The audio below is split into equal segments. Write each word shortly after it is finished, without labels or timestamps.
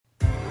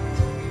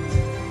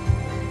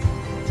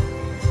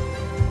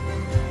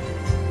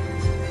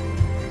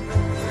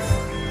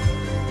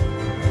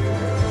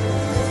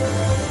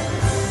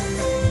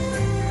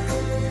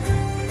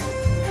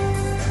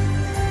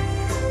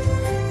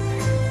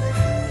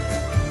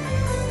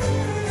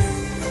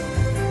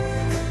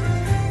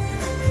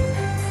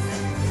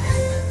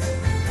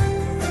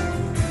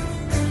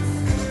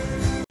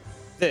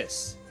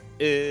This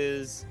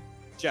is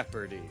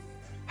Jeopardy.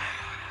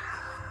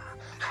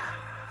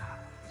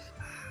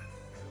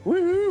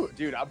 Woohoo!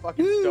 Dude, I'm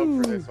fucking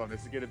stoked for this one.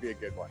 This is going to be a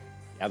good one.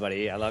 Yeah,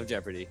 buddy. I love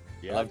Jeopardy.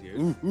 Yeah,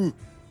 dude.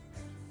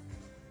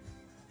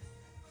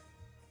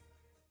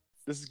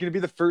 This is going to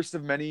be the first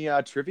of many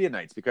trivia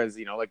nights because,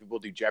 like we'll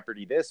do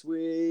Jeopardy this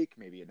week.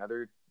 Maybe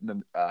another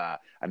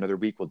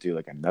week we'll do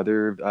like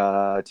another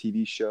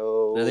TV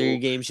show. Another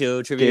game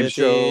show, trivia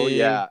show. thing.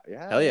 Yeah.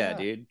 Hell yeah,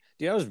 dude.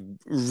 Dude, I was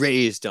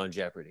raised on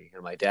Jeopardy,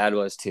 and my dad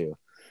was too.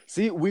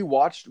 See, we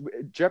watched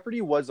Jeopardy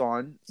was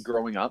on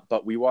growing up,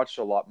 but we watched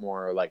a lot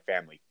more like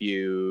Family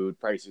Feud,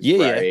 Price is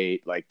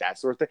Right, like that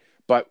sort of thing.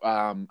 But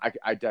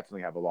I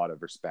definitely have a lot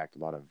of respect, a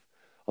lot of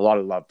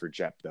love for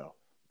Jep though.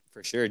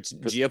 For sure, it's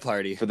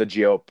Jeopardy for the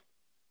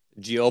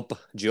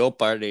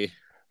Jeopardy.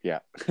 Yeah,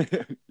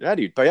 yeah,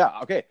 dude. But yeah,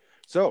 okay.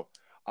 So,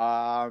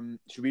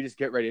 should we just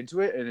get right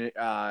into it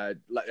and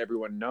let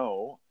everyone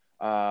know?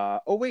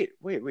 Oh wait.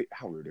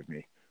 How rude of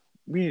me.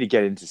 We need to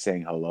get into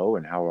saying hello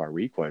and how our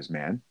week was,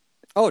 man.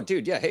 Oh,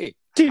 dude, yeah. Hey,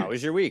 dude. How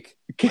was your week,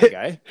 my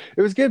guy?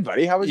 It was good,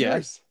 buddy. How was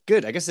yours?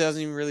 Good. I guess it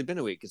hasn't even really been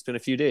a week. It's been a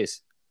few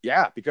days.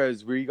 Yeah,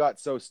 because we got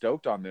so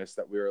stoked on this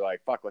that we were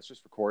like, "Fuck, let's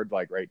just record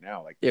like right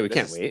now." Like, yeah, we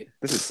can't wait.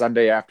 This is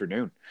Sunday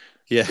afternoon.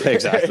 Yeah,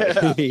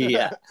 exactly.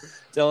 Yeah,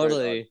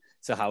 totally.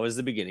 So, how was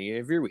the beginning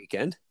of your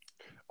weekend?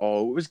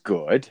 Oh, it was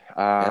good.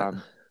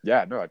 No,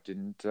 I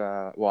didn't.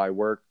 Well, I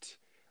worked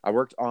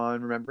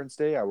on Remembrance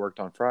Day. I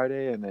worked on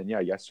Friday, and then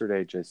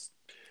yesterday just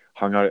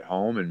hung out at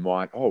home and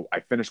watched. Oh, I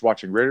finished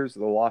watching Raiders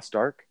of the Lost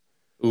Ark.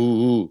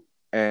 Ooh.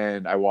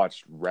 And I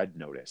watched Red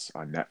Notice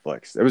on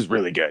Netflix. It was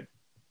really good.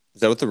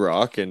 Is that with The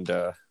Rock and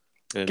Gal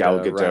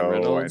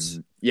Gadot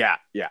and yeah.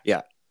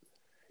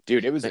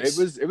 Dude, it was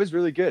nice. it was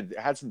really good. It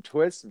had some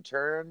twists and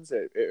turns.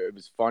 It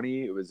was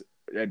funny. It was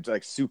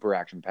like super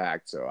action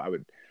packed. So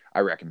I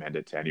recommend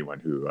it to anyone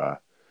who's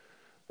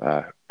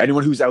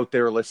out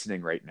there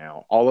listening right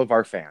now. All of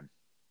our fan.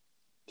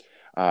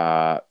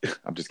 I'm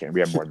just kidding.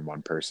 We have more than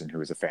one person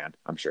who is a fan,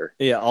 I'm sure.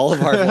 Yeah, all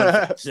of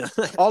our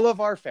all of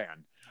our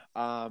fan.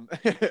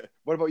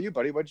 What about you,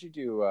 buddy? What'd you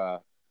do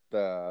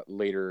the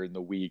later in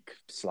the week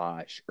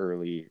 /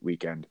 early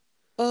weekend?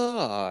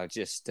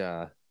 Just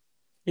I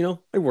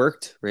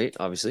worked, right?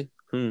 Obviously.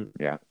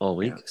 Yeah. All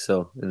week. Yeah.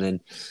 So, and then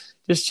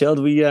just chilled.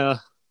 We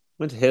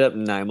went to hit up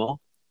Nimo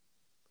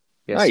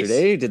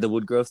yesterday, did the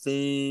Woodgrove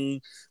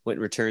thing, went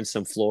and returned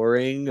some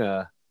flooring.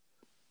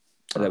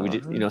 That we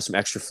did, some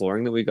extra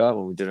flooring that we got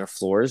when we did our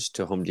floors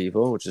to Home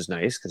Depot, which is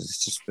nice because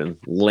it's just been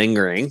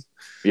lingering.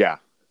 Yeah.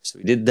 So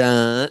we did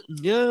that.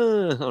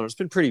 Yeah. It's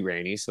been pretty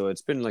rainy, so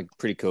it's been like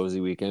pretty cozy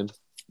weekend.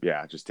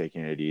 Yeah, just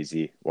taking it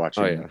easy,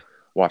 watching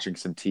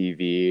some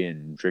TV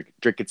and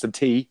drinking some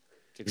tea.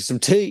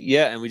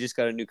 Yeah, and we just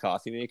got a new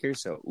coffee maker,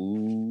 so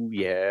ooh,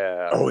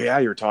 yeah. Oh yeah,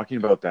 you were talking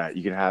about that.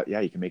 You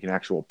can make an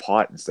actual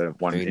pot instead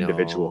of one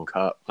individual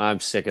cup.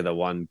 I'm sick of the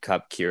one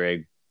cup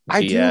Keurig.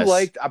 I do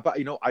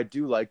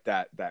like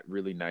that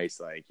really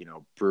nice,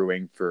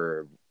 brewing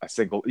for a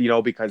single,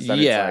 because then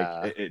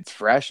it's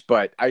fresh.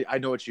 But I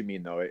know what you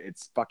mean though.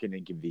 It's fucking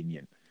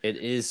inconvenient. It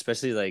is,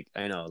 especially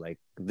I know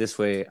this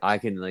way I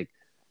can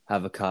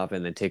have a cup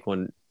and then take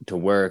one to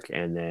work,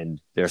 and then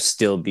there'll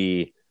still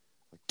be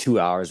 2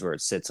 hours where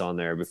it sits on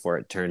there before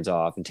it turns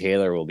off, and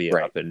Taylor will be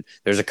up, and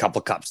there's a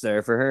couple cups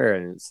there for her,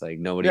 and it's like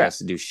nobody has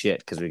to do shit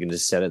because we can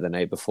just set it the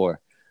night before.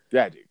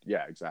 Yeah, dude.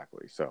 Yeah,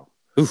 exactly. So.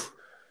 Oof.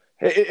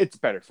 It's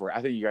better for it.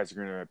 I think you guys are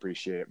going to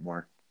appreciate it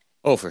more.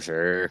 Oh, for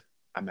sure.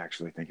 I'm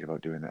actually thinking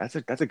about doing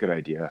that. That's a good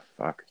idea.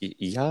 Fuck.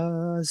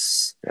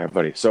 Yes. Yeah,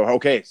 buddy. So,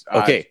 okay.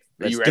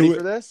 Are you ready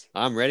for this?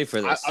 I'm ready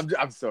for this.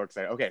 I'm so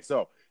excited. Okay,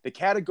 so the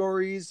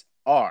categories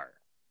are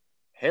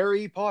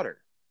Harry Potter,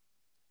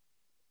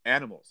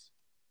 animals,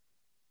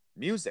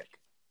 music,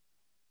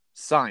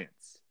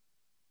 science,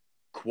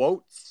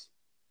 quotes,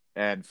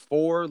 and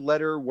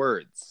 4-letter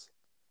words.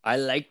 I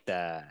like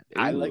that.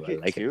 Ooh, I like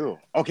it too.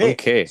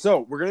 Okay. So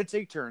we're going to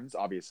take turns,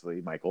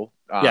 obviously, Michael.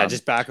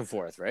 Just back and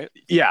forth, right?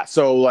 Yeah.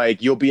 So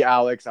you'll be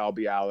Alex, I'll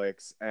be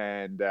Alex.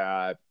 And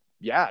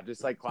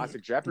just like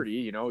classic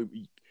Jeopardy,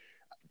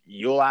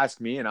 you'll ask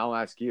me and I'll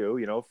ask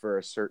you, for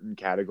a certain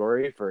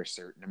category for a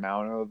certain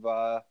amount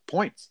of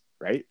points,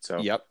 right? So,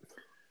 yep.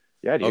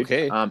 Yeah, dude.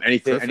 Okay.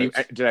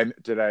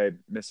 Did I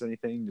miss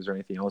anything? Is there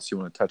anything else you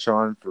want to touch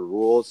on for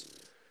rules?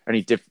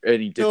 Any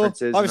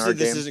differences? Obviously, in our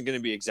this game? Isn't going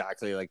to be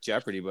exactly like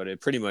Jeopardy, but it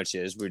pretty much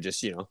is. We're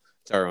just,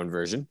 it's our own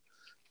version.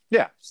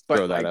 Yeah,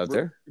 throw that out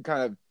there.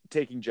 Kind of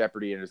taking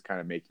Jeopardy and just kind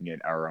of making it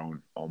our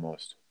own,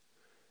 almost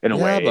in a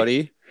way,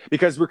 buddy.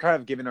 Because we're kind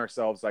of giving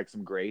ourselves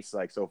some grace.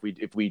 So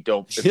if we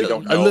don't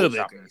know a little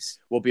bit,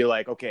 we'll be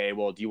like, okay,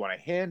 well, do you want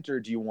a hint or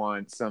do you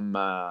want some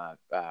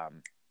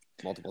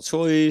multiple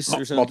choice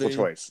or something? Multiple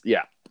choice.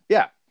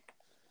 Yeah.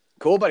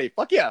 Cool, buddy.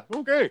 Fuck yeah.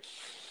 Okay.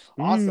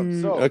 Awesome.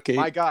 So,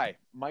 my guy,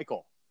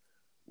 Michael.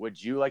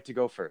 Would you like to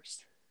go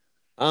first?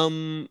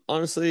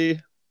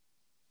 Honestly,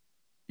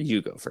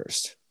 you go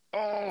first.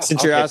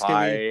 Since you're asking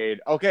me.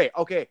 Okay,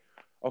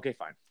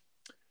 fine.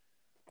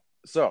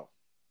 So,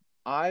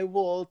 I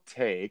will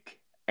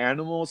take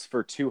animals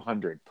for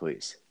 200,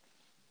 please.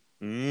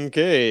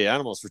 Okay,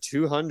 animals for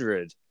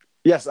 200.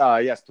 Yes,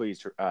 yes,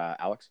 please,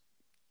 Alex.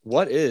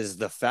 What is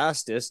the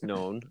fastest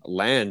known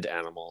land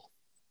animal?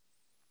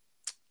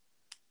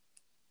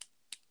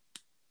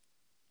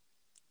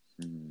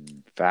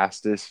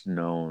 Fastest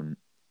known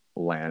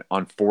land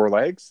on four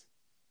legs.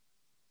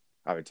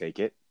 I would take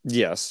it.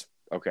 Yes.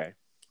 Okay.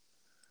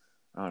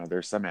 I don't know.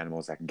 There's some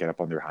animals that can get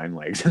up on their hind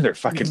legs and they're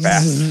fucking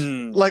fast.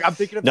 Like I'm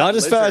thinking of Not that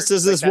as lizard, fast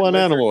as like this that one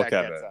lizard animal, that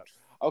Kevin. gets up.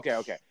 Okay,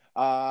 okay.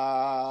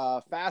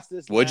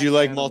 Fastest Would you land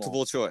like animal.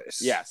 multiple choice?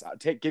 Yes.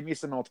 Give me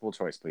some multiple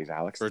choice, please,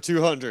 Alex. For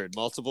 200,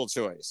 multiple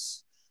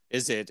choice.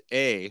 Is it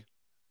A,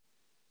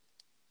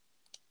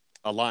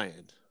 a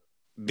lion,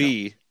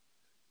 B,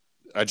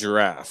 a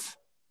giraffe,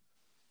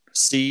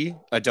 C,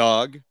 a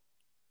dog,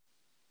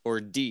 or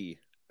D,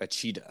 a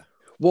cheetah?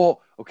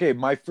 Well, okay,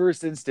 my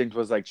first instinct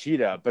was like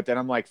cheetah, but then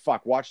I'm like,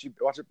 fuck, watch you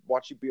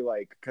be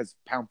like, because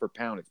pound for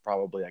pound, it's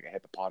probably like a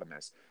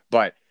hippopotamus.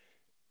 But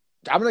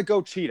I'm gonna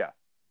go cheetah.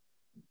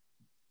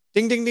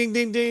 Ding, ding, ding,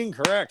 ding, ding.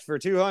 Correct for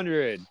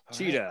 200. All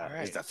Cheetah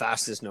right. is the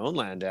fastest known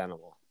land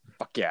animal.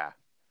 Fuck yeah.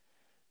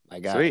 My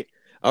guy. Sweet.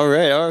 All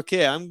right.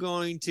 Okay. I'm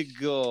going to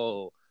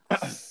go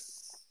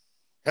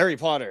Harry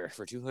Potter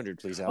for 200,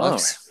 please,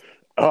 Alex.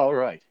 Oh, all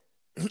right.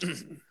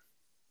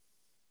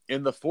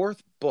 In the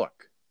fourth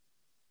book,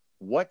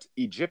 what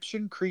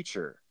Egyptian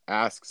creature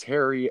asks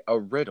Harry a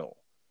riddle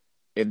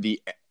in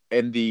the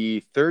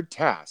third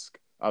task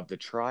of the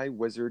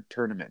Tri-Wizard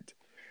Tournament?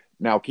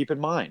 Now, keep in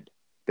mind,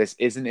 this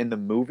isn't in the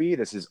movie.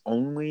 This is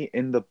only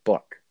in the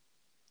book.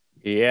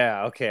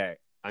 Yeah. Okay.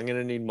 I'm going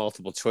to need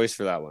multiple choice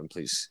for that one,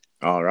 please.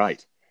 All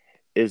right.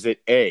 Is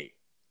it A,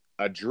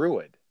 a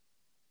druid,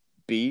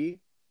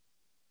 B,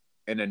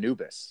 an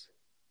Anubis,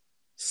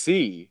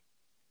 C,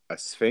 a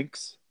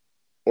sphinx,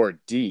 or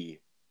D,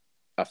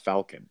 a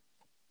falcon?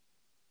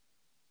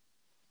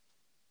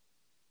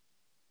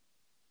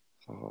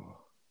 Oh.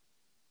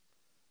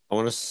 I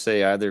want to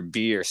say either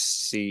B or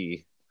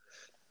C.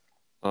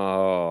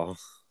 Oh.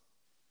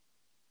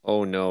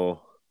 Oh,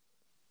 no.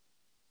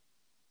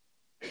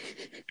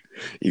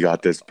 You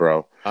got this,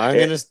 bro.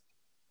 I'm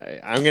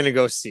gonna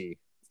go C.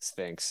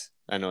 Sphinx.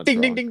 I know it's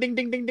Ding, wrong. ding, ding,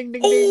 ding, ding, ding, ding,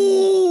 ding.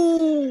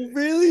 Oh,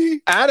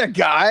 really? Atta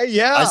guy,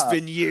 yeah. It's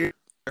been years.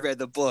 I read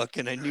the book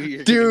and I knew you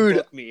were Dude,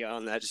 gonna book me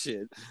on that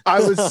shit. I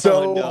was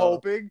so Oh, no.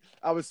 hoping.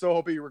 I was so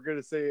hoping you were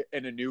gonna say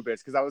an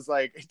Anubis because I was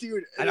like,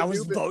 dude, And I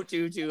was about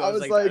to too. I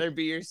was was like either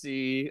B or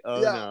C.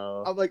 Oh yeah,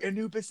 no. I'm like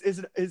Anubis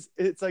is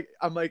it's like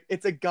I'm like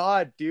it's a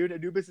god, dude.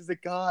 Anubis is a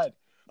god.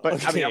 But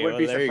Okay, I mean, I wouldn't well,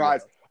 be there you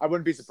surprised. go. I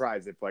wouldn't be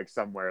surprised if like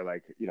somewhere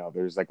like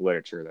there's like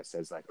literature that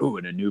says like, oh,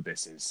 an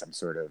Anubis is some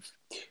sort of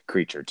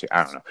creature too.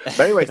 I don't know. But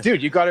anyways,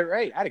 dude, you got it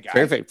right. Atta guy.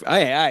 Perfect. All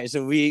right.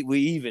 So we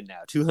even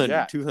now. 200.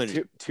 Yeah,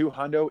 200. two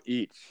hundo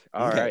each.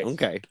 All right.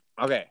 Okay.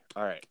 Okay.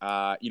 All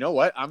right. You know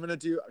what? I'm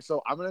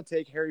gonna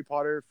take Harry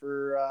Potter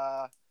for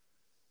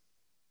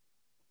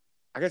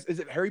I guess is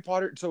it Harry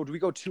Potter? So do we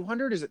go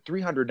 200? Is it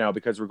 300 now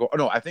because we're going? Oh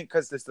no, I think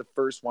because this is the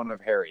first one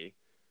of Harry.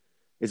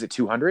 Is it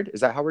 200?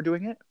 Is that how we're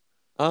doing it?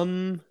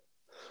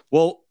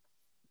 Well,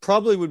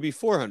 probably would be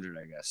 400,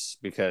 I guess,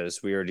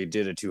 because we already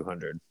did a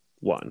 200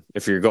 one.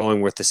 If you're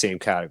going with the same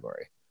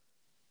category.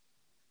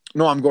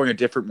 No, I'm going a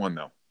different one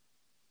though.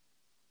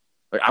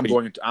 Like I'm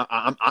going.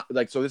 I'm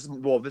like so. This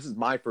is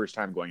my first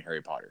time going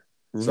Harry Potter.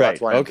 So Right.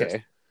 That's why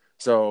Okay.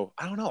 So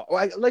I don't know.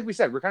 Like we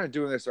said, we're kind of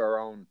doing this our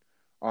own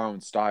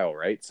style,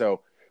 right?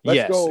 So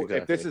let's go. Exactly.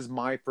 If this is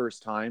my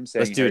first time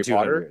saying Let's do Harry 200.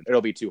 Potter,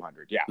 it'll be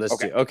 200. Yeah.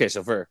 Okay.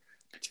 So for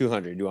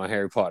 200, you want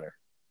Harry Potter?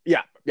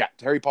 Yeah.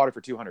 Harry Potter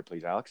for 200,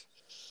 please, Alex.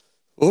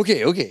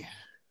 Okay.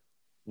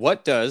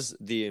 What does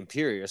the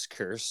Imperious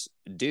Curse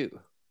do?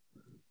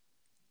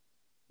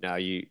 Now,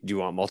 do you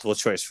want multiple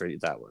choice for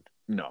that one?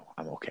 No,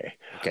 I'm okay.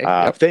 Okay.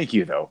 Yep. Thank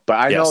you, though. But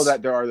I know Yes.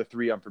 that there are the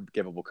three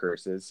unforgivable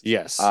curses.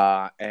 Yes.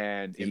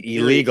 And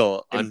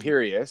Illegal.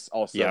 Imperious,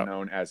 also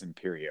known as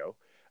Imperio,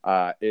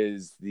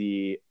 is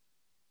the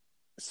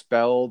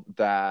spell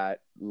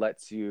that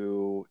lets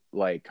you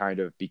like kind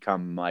of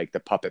become like the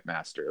puppet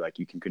master. Like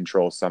you can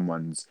control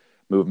someone's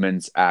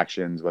movements,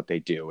 actions, what they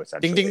do.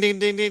 Essentially. Ding, ding,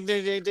 ding, ding,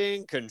 ding, ding,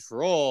 ding.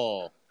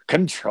 Control.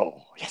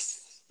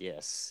 Yes.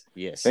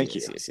 Thank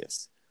you.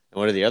 Yes. And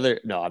what are the other?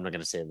 No, I'm not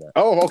going to say that.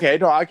 Oh, okay.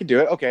 No, I can do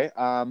it. Okay.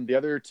 The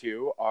other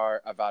two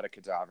are Avada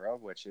Kedavra,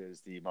 which is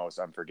the most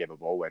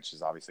unforgivable, which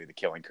is obviously the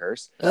killing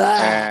curse.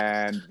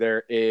 And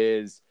there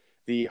is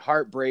the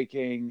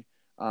heartbreaking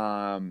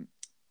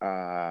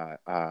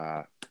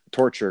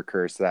torture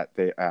curse that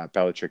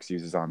Bellatrix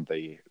uses on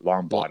the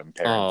Longbottom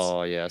parents.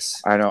 Oh,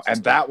 yes. I know.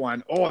 And that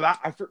one,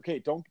 I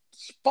forget the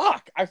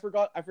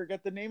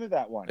name of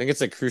that one. I think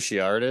it's like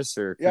Cruciatus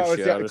or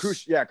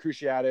Cruciatus.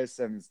 Cruciatus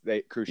and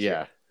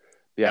Crucia.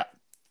 Yeah.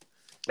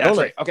 That's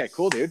right. Okay,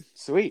 cool, dude.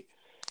 Sweet.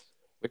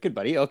 Wicked,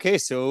 buddy. Okay,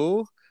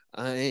 so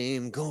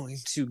I'm going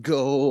to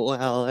go,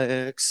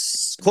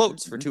 Alex.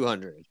 Quotes for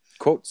 200.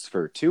 Quotes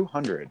for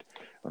 200.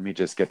 Let me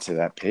just get to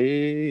that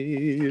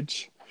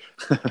page.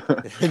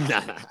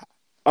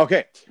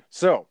 Okay,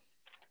 so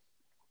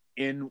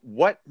in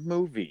what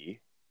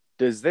movie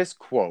does this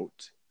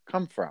quote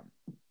come from?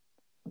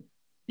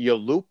 You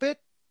loop it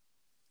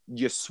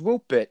you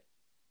swoop it,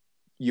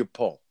 you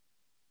pull.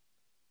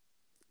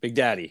 Big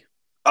Daddy.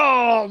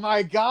 Oh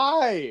my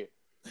guy.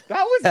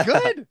 That was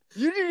good.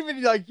 You didn't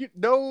even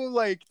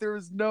there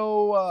was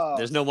no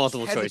There's no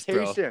multiple choice, bro.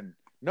 hesitation. Adam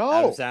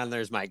No.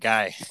 Sandler's my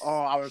guy. Oh,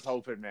 I was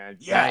hoping, man.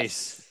 Yes.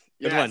 Nice.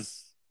 Good one.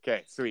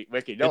 Okay, sweet.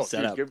 Wiki. No, Good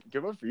setup.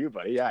 good one for you,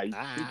 buddy. Yeah,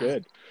 you're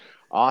good.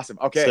 Awesome.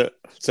 Okay.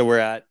 So we're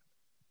at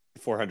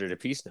 400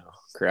 apiece now,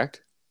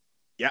 correct?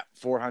 Yeah,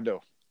 400.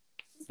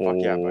 Fuck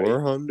yeah, buddy.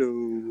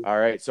 400. All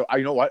right. So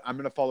you know what? I'm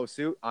gonna follow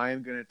suit. I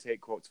am gonna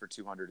take quotes for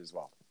 200 as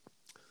well.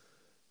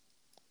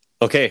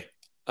 Okay.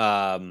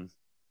 From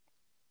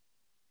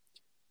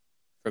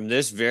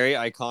this very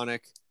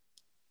iconic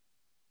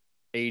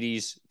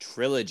 80s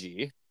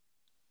trilogy,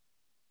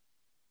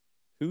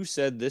 who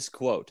said this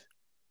quote?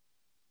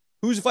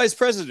 Who's vice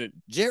president?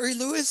 Jerry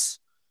Lewis?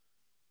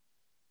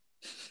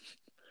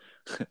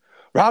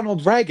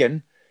 Ronald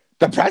Reagan,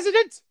 the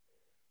president?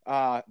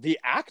 The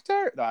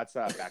actor? No, that's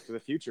Back to the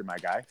Future, my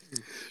guy.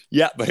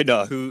 Yeah, but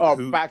no.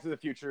 Who? Back to the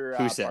Future.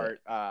 Who said it?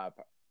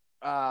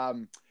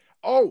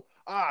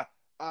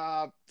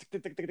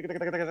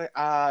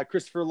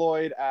 Christopher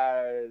Lloyd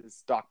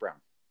as Doc Brown.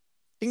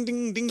 Ding,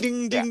 ding, ding,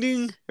 ding, ding,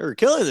 ding. We're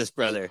killing this,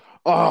 brother.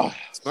 Oh,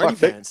 Smarty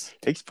pants.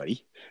 Thanks,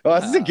 buddy. Oh,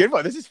 this is a good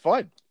one. This is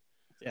fun.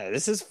 Yeah,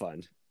 this is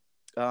fun.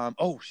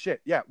 Oh,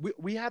 shit. Yeah,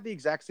 we have the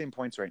exact same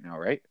points right now,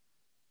 right?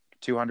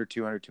 200,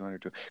 200,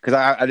 200. Because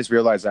I just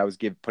realized I was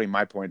putting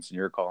my points in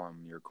your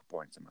column, your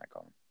points in my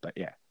column. But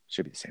yeah,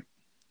 should be the same.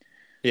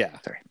 Yeah.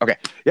 Sorry. Okay.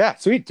 Yeah,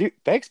 sweet. Dude,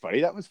 thanks,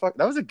 buddy. That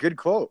was a good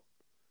quote.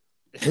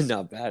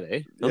 Not bad,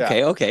 eh?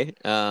 Okay, okay.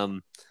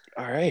 All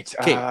right.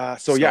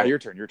 So yeah, your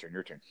turn.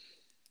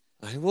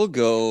 I will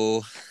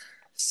go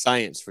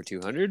science for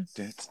 200.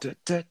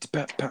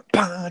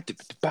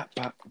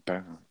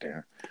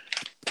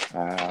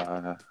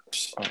 Oh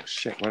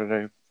shit! What did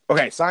I?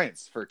 Okay,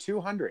 science for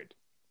 200.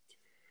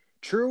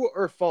 True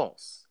or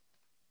false?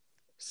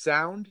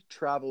 Sound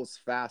travels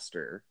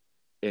faster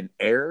in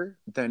air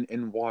than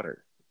in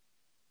water.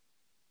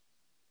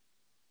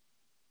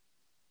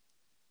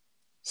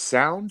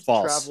 Sound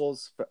false.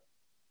 Travels.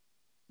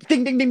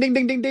 Ding ding ding ding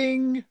ding ding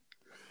ding.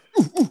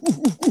 Ooh, ooh, ooh,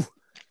 ooh, ooh.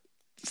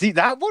 See,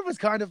 that one was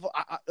kind of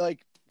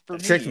like for me.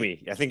 Tricked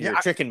me. I think you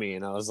were tricking me,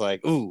 and I was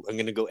like, "Ooh, I'm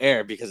gonna go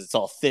air because it's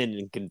all thin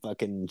and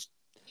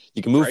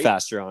you can move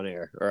faster on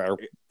air or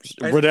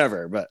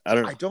whatever." But I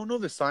don't know. I don't know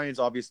the science.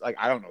 Obviously, like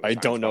I don't know. I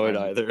don't know it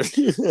either.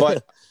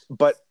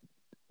 but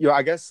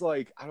I guess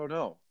I don't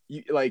know.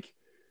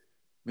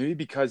 Maybe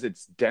because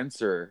it's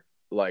denser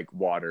like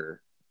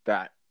water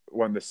that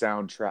when the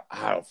sound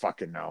I don't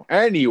fucking know.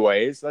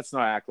 Anyways, let's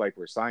not act like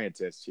we're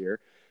scientists here.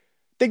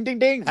 Ding, ding,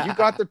 ding. You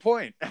got the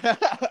point.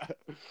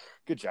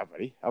 Good job,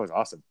 buddy. That was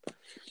awesome.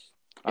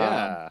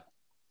 Yeah.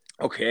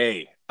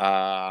 Okay.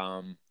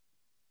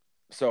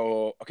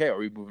 So, are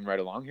we moving right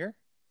along here?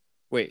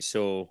 Wait,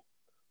 so...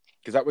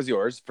 Because that was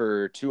yours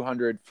for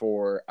 200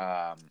 for...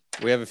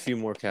 We have a few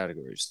more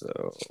categories,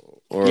 though.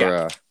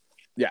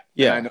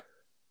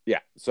 Yeah.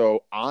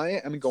 So, I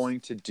am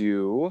going to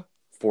do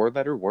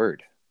 4-letter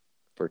word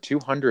for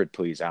 200,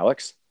 please,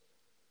 Alex.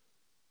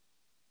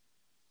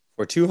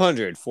 For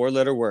 200,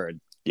 4-letter word.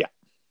 Yeah.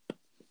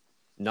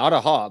 Not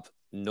a hop,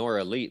 nor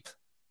a leap.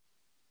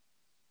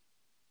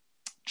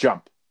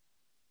 Jump.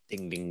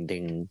 Ding, ding,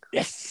 ding.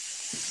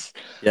 Yes.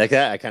 You like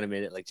that? I kind of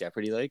made it like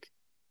Jeopardy like.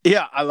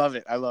 Yeah, I love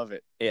it.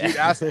 Yeah. Dude,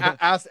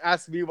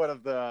 ask me one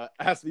of those,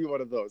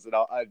 and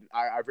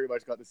I pretty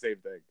much got the same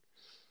thing.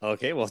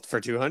 Okay, well,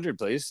 for 200,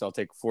 please. I'll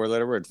take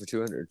 4-letter word for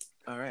 200.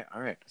 All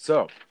right.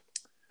 So,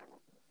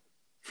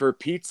 for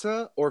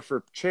pizza or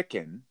for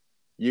chicken,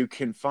 you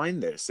can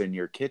find this in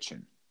your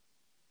kitchen.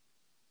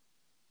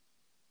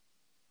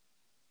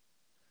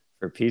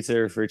 For pizza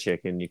or for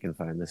chicken, you can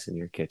find this in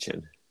your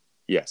kitchen.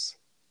 Yes.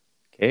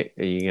 Okay,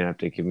 you're going to have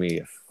to give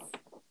me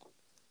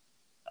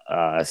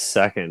a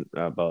second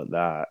about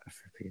that.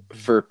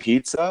 For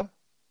pizza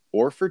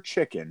or for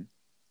chicken,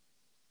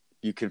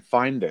 you can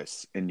find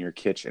this in your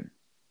kitchen.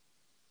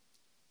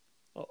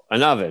 Oh,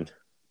 an oven.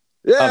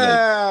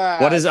 Yeah.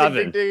 Oven. What is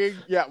oven? Ding, ding.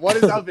 Yeah. What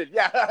is oven?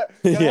 Yeah.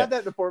 I had that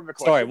in the form of a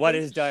question. Sorry. What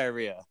is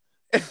diarrhea?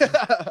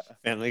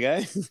 Family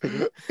Guy.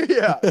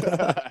 Yeah.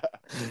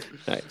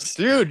 Nice,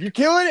 dude. You're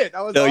killing it.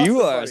 That was awesome,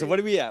 you are. buddy. So what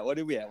are we at?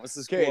 What's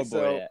the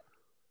scoreboard at?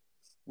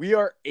 We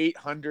are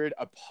 800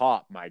 a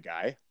pop, my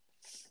guy.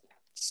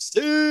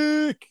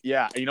 Sick.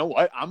 Yeah. You know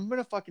what? I'm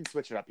gonna fucking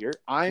switch it up here.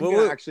 I'm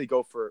gonna actually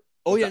go for.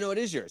 Oh yeah, no, it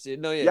is yours.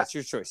 No, yeah, it's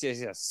your choice.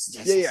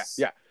 Yes.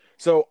 Yeah.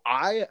 So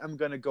I am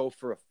gonna go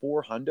for a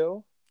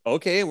 400.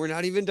 Okay, we're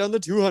not even done the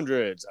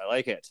 200s. I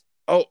like it.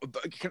 Oh,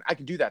 but I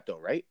can do that though,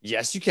 right?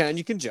 Yes, you can.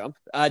 You can jump.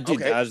 Dude,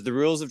 okay. As the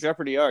rules of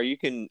Jeopardy are, you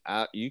can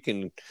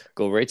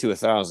go right to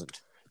 1,000.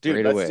 Dude,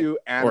 right let's away. do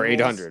animals. Or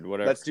 800,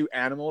 whatever. Let's do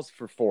animals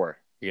for 4.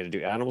 You're gonna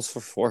do animals for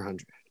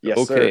 400. Yes,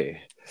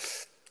 okay.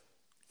 Sir.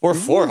 For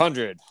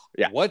 400,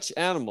 yeah. Which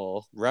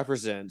animal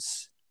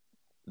represents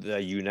the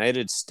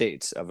United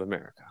States of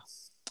America?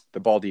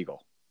 The bald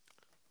eagle.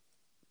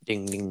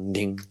 Ding, ding,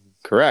 ding.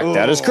 Correct.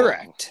 That is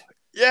correct.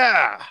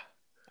 Yeah.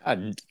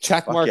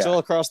 Check marks all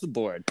across the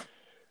board.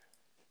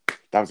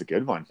 That was a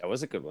good one. That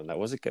was a good one.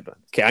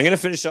 Okay, I'm gonna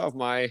finish off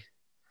my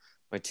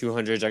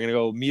 200s. I'm gonna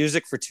go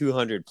music for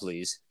 200,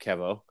 please,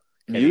 Kevo.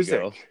 Music.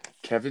 Go.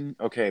 Kevin.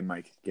 Okay,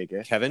 Mike.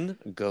 Kevin,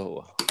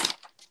 go.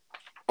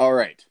 All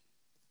right.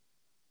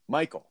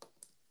 Michael,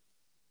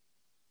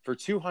 for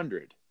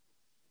 200,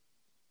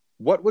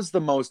 what was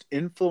the most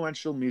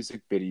influential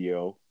music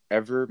video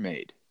ever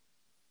made?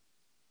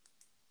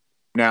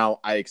 Now,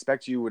 I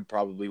expect you would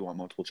probably want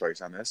multiple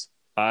choice on this.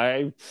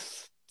 I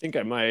think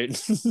I might.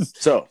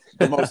 So,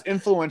 the most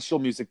influential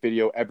music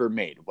video ever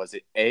made, was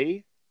it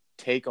A,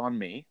 Take on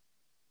Me,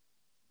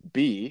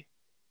 B,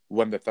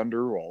 When the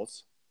Thunder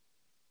Rolls,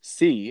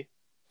 C,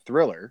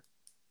 Thriller,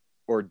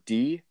 or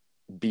D,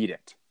 Beat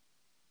It?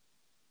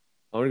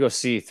 I want to go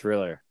see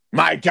Thriller.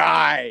 My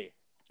guy!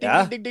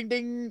 Yeah? Ding, ding, ding,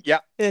 ding. Yeah.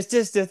 It's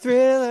just a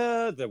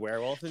thriller. The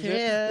werewolf and shit.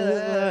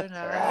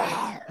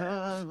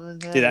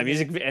 Dude, that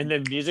music and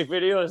the music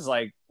video is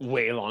like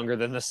way longer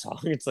than the song.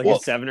 It's like a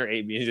 7 or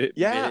 8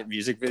 minute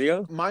music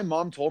video. My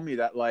mom told me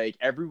that like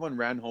everyone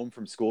ran home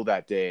from school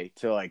that day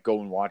to like go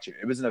and watch it.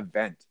 It was an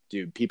event,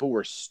 dude. People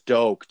were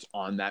stoked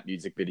on that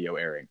music video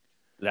airing.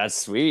 That's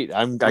sweet.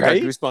 I got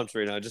goosebumps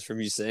right now just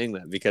from you saying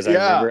that because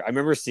I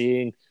remember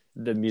seeing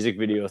the music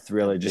video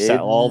Thriller just at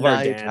all of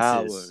our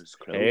dances.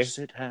 Close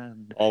at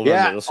hand.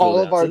 All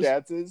of our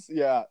dances.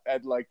 Yeah,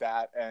 and like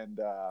that, and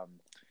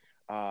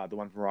the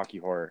one from Rocky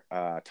Horror,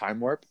 Time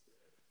Warp.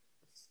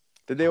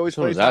 Did they always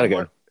play Time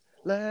Warp?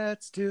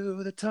 Let's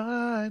do the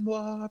time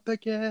warp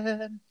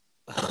again.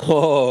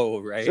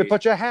 Oh, right. So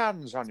put your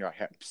hands on your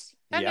hips.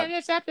 And then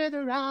it's after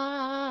the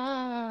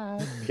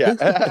ride.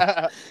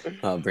 Yeah.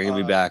 Bringing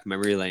me back.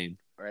 Memory lane.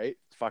 Right?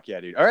 Fuck yeah,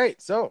 dude. All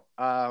right. So,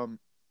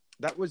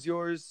 that was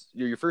yours.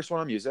 Your first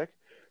one on music.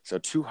 So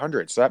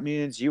 200. So that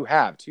means you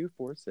have 2,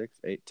 4, 6,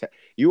 8, 10.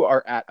 You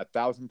are at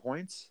 1,000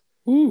 points.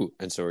 Ooh.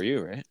 And so are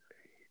you, right?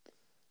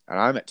 And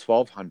I'm at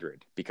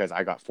 1,200 because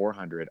I got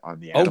 400 on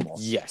the animal. Oh,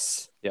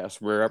 yes.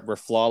 Yes. We're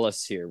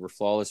flawless here. We're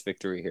flawless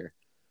victory here.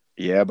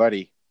 Yeah,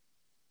 buddy.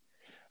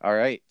 All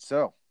right.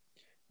 So,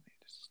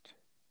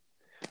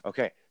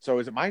 okay. So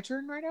is it my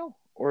turn right now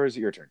or is it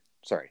your turn?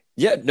 Sorry.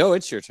 Yeah. No,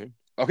 it's your turn.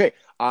 Okay.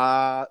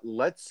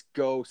 Let's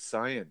go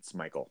science,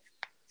 Michael.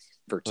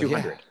 For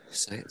 200. Yeah.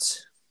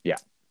 Science. Yeah.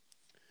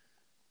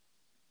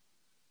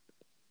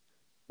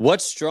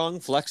 What strong,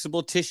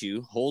 flexible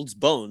tissue holds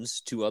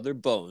bones to other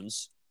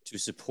bones to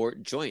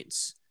support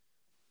joints?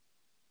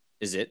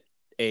 Is it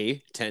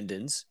A,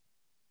 tendons,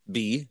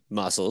 B,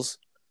 muscles,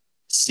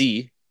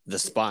 C, the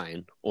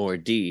spine, or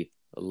D,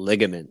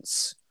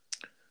 ligaments?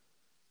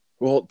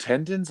 Well,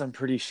 tendons, I'm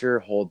pretty sure,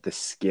 hold the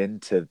skin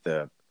to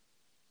the...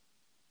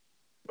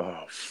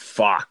 Oh,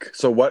 fuck.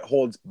 So what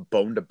holds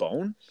bone to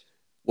bone?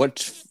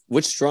 Which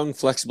strong,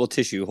 flexible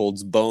tissue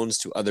holds bones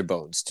to other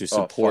bones to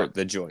support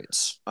the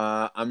joints?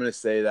 I'm going to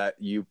say that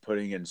you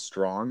putting in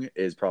strong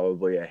is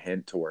probably a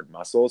hint toward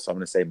muscle, so I'm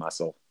going to say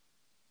muscle.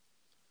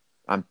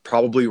 I'm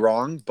probably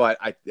wrong, but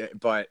it's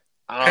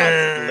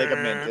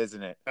ligament,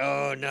 isn't it?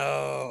 Oh,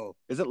 no.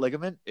 Is it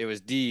ligament? It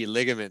was D,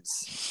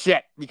 ligaments.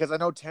 Shit, because I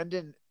know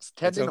tendon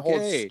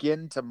holds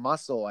skin to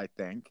muscle, I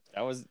think.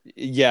 That was...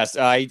 Yes,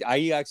 I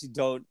actually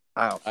don't...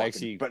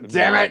 But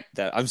damn it!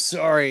 I'm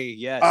sorry.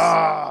 Yes.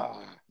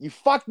 You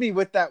fucked me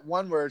with that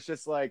one where it's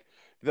just like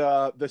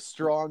the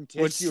strong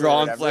tissue. With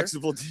strong,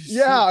 flexible tissue.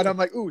 Yeah, and I'm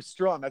like, ooh,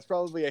 strong. That's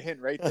probably a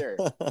hint right there.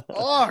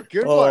 Oh,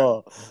 good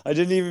one. I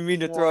didn't even mean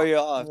to throw you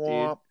off,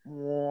 dude.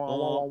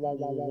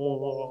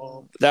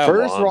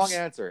 First wrong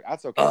answer.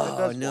 That's okay.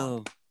 Oh,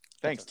 no.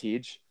 Thanks,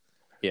 Tej.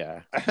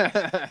 Yeah.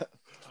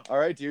 All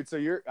right, dude. So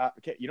you're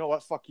okay. You know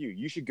what? Fuck you.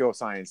 You should go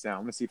science now.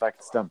 I'm gonna see if I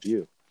can stump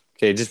you.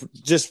 Okay,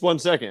 just 1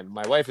 second.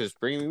 My wife is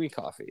bringing me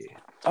coffee.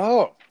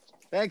 Oh,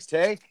 thanks,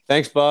 Tay.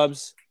 Thanks,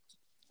 Bubs.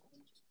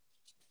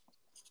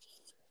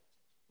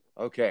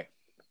 Okay.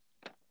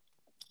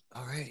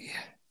 All right.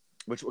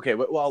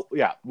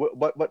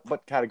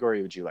 What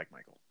category would you like,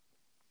 Michael?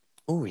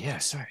 Oh, yeah,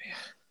 sorry.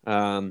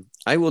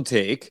 I will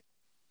take...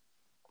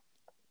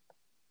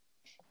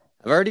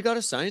 I've already got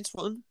a science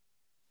one?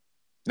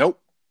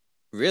 Nope.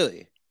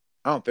 Really?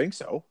 I don't think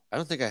so. I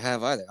don't think I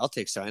have either. I'll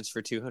take science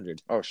for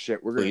 200. Oh,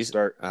 shit. We're going to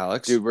start...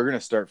 Alex. Dude, we're going to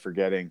start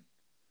forgetting.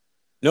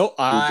 No,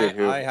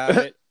 I have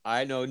it.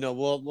 I know. No,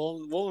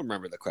 we'll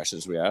remember the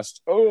questions we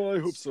asked. Oh, I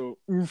hope so.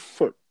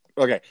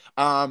 Okay.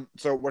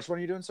 So which one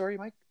are you doing? Sorry,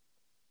 Mike.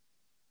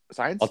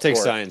 Science. I'll take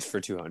science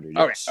for 200.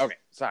 Yes. Okay.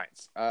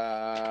 Science.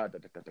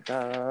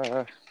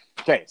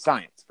 Okay,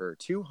 science for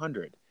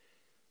 200.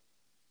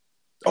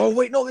 Oh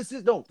wait,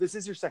 this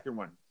is your second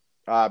one.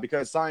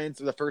 Because science,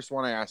 the first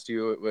one I asked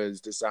you, it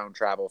was does sound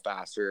travel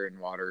faster in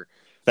water.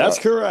 That's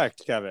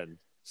correct, Kevin.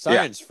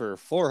 Science for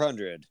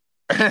 400.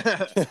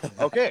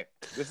 Okay,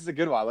 this is a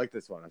good one. I like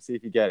this one. Let's see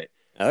if you get it.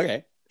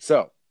 Okay.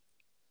 So,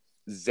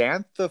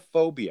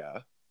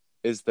 xanthophobia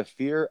is the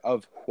fear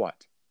of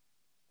what?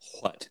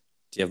 What?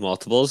 Do you have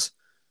multiples?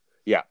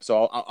 Yeah.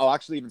 So I'll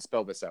actually even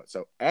spell this out.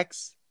 So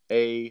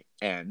XAN.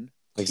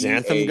 Like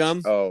xanthan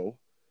gum? Oh,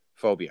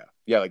 phobia.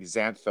 Yeah, like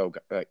xantho.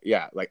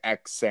 like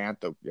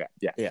xantho.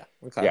 Yeah. Yeah.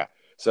 Okay. Yeah.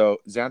 So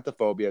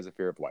xanthophobia is a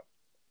fear of what?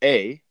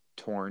 A,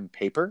 torn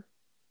paper,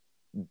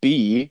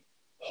 B,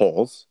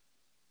 holes,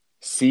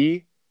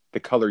 C, the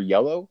color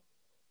yellow,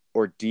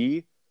 or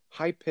D,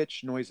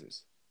 high-pitched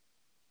noises?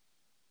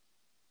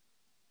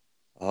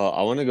 Oh,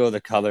 I want to go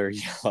the color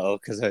yellow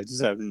because I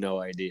just have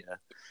no idea.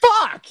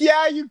 Fuck!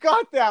 Yeah, you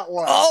got that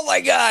one. Oh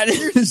my god!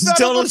 It's son of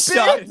total a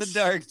shot in the bitch!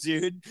 dark,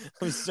 dude.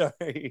 I'm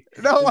sorry.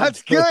 No,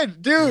 that's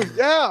good, dude.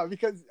 Yeah,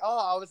 because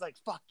I was like,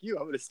 "Fuck you!"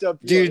 I'm gonna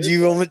stump you.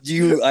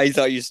 Dude, I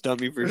thought you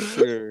stumped me for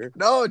sure.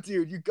 No,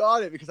 dude, you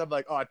got it because I'm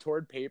like,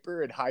 torn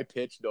paper and high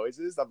pitched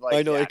noises. I'm like,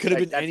 I know yeah, it could have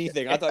like, been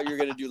anything. I thought you were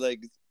gonna do like,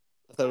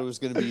 I thought it was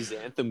gonna be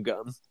xanthan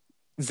gum.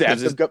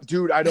 Xanthan gum,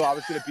 dude. I know I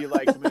was gonna be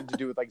like something to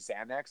do with like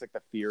Xanax, like the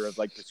fear of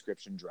like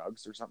prescription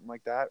drugs or something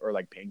like that, or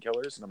like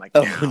painkillers. And I'm like,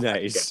 oh, no,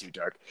 nice. Get too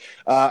dark.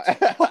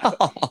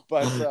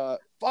 But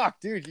fuck,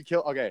 dude, you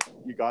killed. Okay,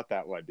 you got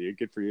that one, dude.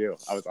 Good for you.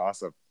 That was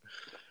awesome.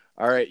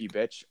 All right, you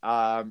bitch.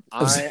 I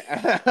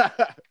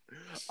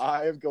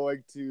am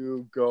going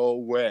to go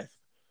with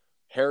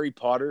Harry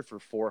Potter for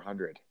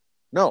 400.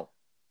 No,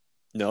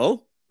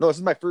 this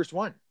is my first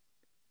one.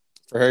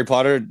 For Harry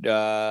Potter,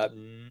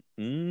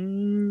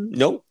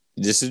 nope.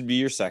 This would be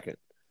your second.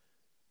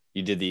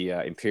 You did the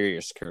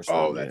Imperious Curse.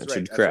 Oh, that's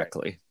right. That's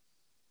correctly.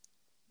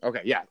 Right.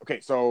 Okay, yeah. Okay,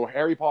 so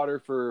Harry Potter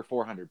for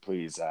 400,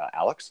 please,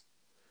 Alex.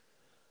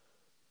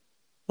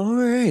 All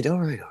right.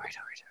 Oh,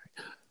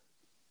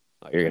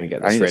 you're gonna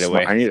get this right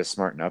away. I need to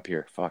smarten up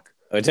here. Fuck.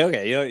 It's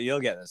okay. You'll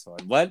get this one.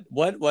 What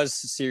was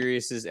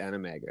Sirius's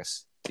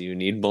animagus? Do you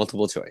need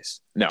multiple choice?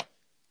 No.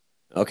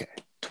 Okay.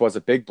 'Twas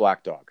a big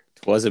black dog.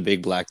 'Twas a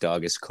big black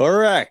dog is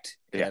correct,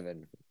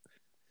 Kevin.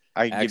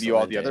 I can give you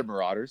all the other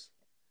marauders.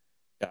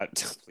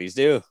 Please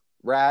do.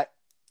 Rat,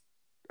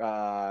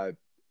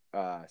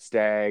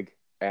 stag,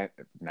 and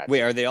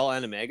wait, are they all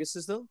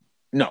animaguses though?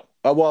 No.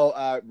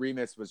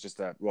 Remus was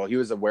just he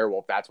was a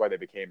werewolf. That's why they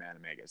became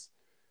animagus.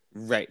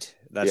 Right.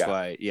 That's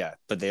why. Yeah,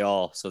 but they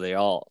all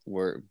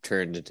were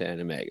turned into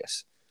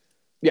animagus.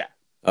 Yeah.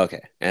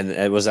 Okay,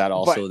 and was that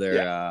also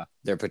their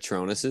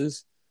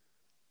patronuses?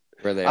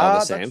 Were they all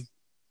the same?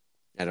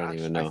 I don't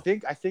even know.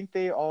 I think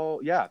they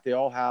all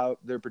have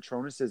their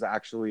patronuses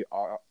actually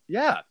are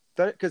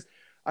because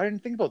I didn't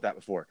think about that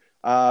before.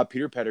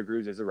 Peter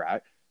Pettigrew's is a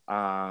rat.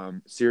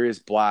 Sirius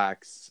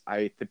Black's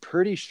I'm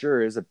pretty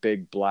sure is a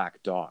big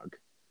black dog.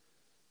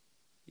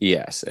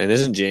 Yes, and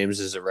isn't James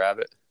is a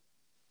rabbit?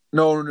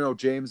 No.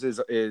 James is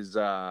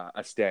a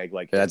stag.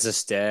 Like that's a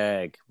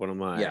stag. What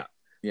am I?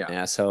 Yeah.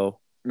 Asshole.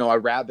 No, a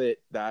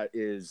rabbit. That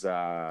is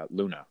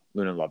Luna.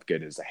 Luna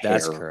Lovegood is a hare.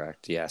 That's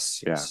correct.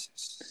 Yes.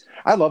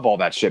 I love all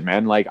that shit,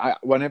 man. Like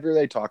whenever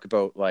they talk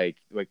about like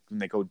when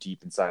they go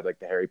deep inside like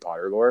the Harry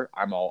Potter lore,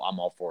 I'm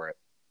all for it.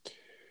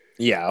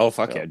 Yeah. Oh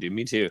fuck yeah, dude.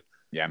 Me too.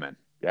 Yeah, man.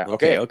 Yeah.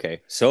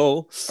 Okay.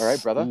 So, all right,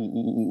 brother. I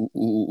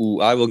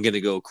will get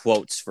to go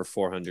quotes for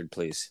 400,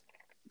 please.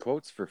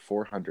 Quotes for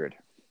 400.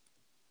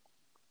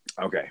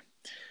 Okay.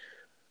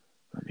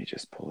 Let me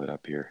just pull it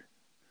up here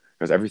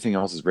because everything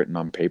else is written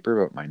on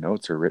paper, but my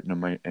notes are written in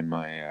my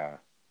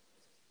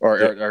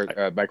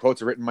my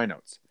quotes are written in my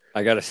notes.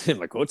 I got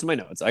my quotes in my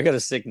notes. I got a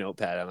sick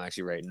notepad. I'm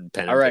actually writing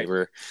pen and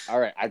paper. All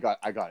right. I got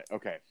it.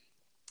 Okay.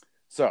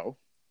 So,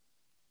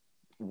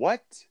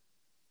 what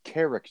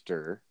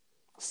character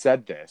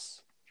said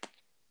this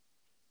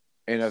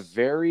in a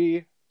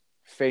very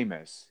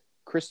famous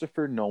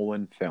Christopher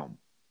Nolan film?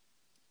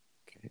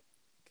 Okay.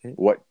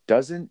 What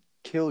doesn't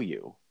kill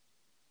you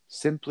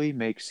simply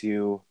makes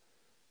you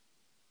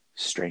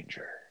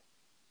stranger.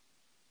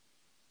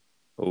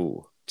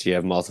 Oh, do you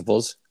have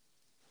multiples?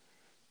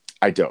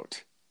 I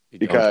don't.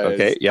 Because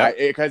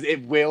because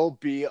it will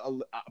be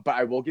but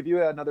I will give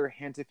you another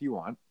hint if you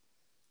want.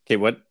 Okay,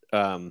 what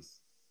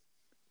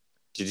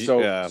did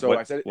you I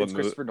said it's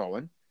Christopher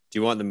Nolan. Do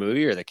you want the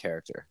movie or the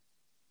character?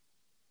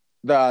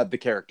 The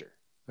character.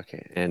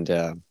 Okay, and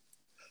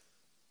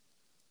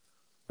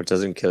what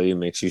doesn't kill you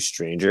makes you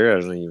stranger. I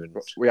don't even.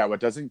 Yeah, what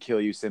doesn't kill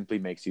you simply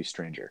makes you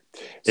stranger.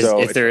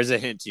 So if there is a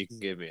hint you can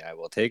give me, I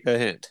will take a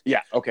hint.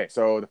 Yeah. Okay.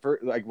 So the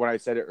first, like when I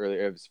said it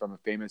earlier, it was from a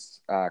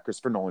famous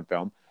Christopher Nolan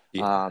film,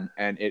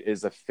 and it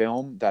is a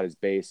film that is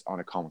based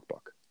on a comic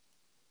book.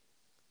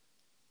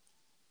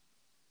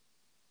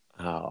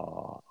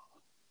 Oh,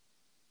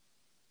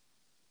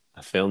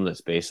 a film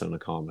that's based on a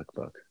comic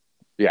book.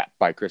 Yeah,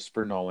 by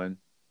Christopher Nolan.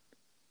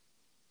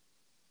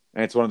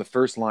 And it's one of the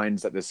first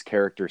lines that this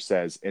character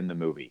says in the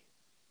movie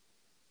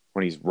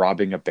when he's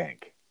robbing a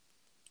bank.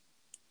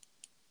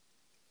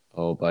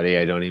 Oh, buddy,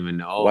 I don't even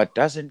know. What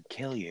doesn't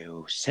kill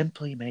you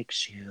simply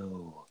makes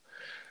you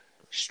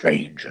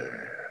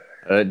stranger.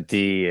 Sounds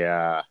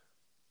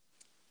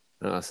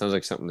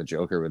like something the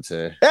Joker would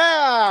say.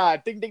 Yeah!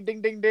 Ding, ding,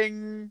 ding, ding,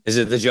 ding. Is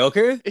it the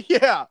Joker?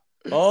 Yeah.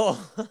 Oh,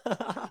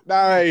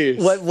 nice.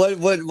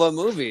 What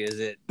movie is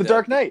it? The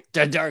Dark Knight.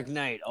 The Dark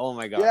Knight. Oh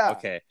my god. Yeah.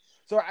 Okay.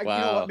 So you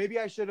know what? Maybe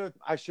I should have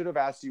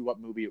asked you what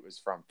movie it was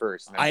from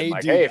first. And I'm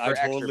like,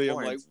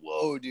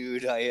 whoa,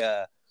 dude.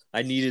 I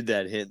needed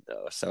that hint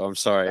though, so I'm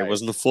sorry. Nice. It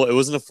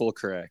wasn't a full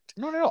correct.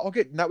 No.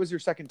 Okay, and that was your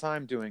second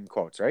time doing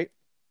quotes, right?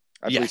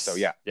 I believe so.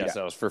 Yeah. Yes,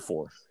 that was for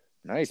 4.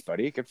 Nice,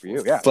 buddy. Good for you.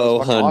 Yeah, that was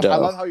Faux fucking awesome. I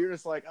hundo. love how you're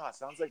just like, oh, it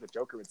sounds like the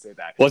Joker would say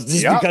that. Well,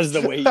 just Yep. because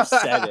of the way you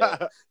said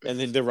it, and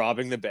then the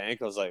robbing the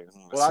bank, I was like, that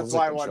Well, that's sounds why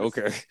like I the wanted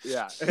Joker. to say,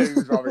 yeah, he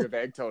was robbing a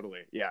bank,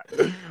 totally. Yeah.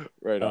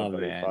 Right on, Oh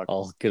buddy. man, Fuck.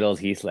 all good old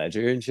Heath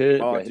Ledger and shit.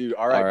 Oh, Right. dude,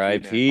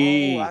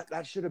 R.I.P. man. Oh, R.I.P.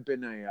 that should have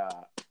been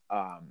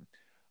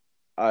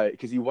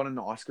because he won an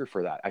Oscar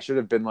for that. I should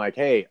have been like,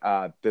 hey,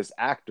 this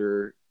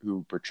actor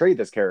who portrayed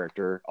this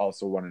character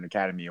also won an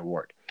Academy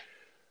Award.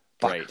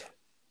 Fuck. Right.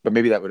 But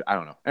maybe that would, I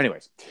don't know.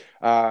 Anyways,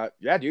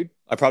 yeah, dude.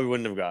 I probably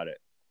wouldn't have got it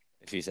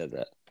if he said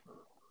that.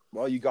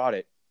 Well, you got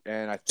it,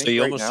 and I think So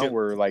you right almost now should...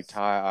 we're like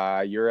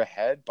you're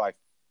ahead by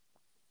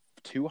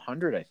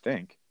 200, I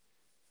think.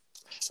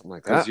 Something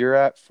like Because that. you're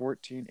at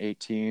 14,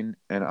 18,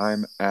 and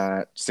I'm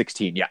at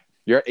 16. Yeah,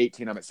 you're at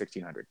 18. I'm at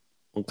 1600.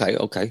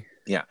 Okay.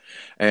 Yeah,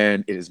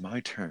 and it is my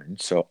turn,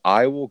 so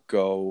I will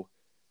go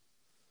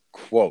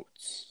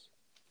quotes.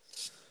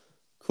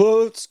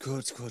 Quotes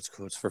for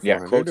 400. Yeah,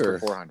 quotes for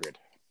 400.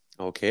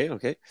 Okay.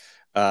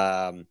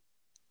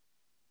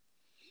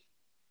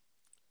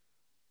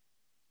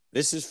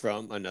 This is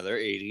from another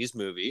 80s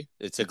movie.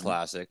 It's a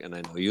classic, and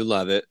I know you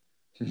love it.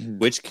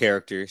 Which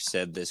character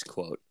said this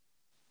quote?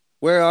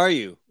 Where are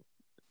you?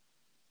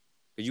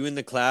 Are you in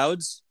the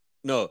clouds?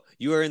 No,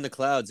 you are in the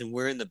clouds, and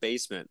we're in the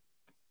basement.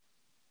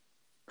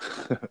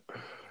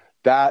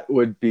 That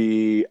would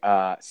be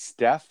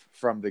Steph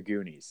from the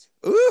Goonies.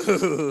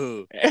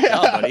 Ooh, yeah,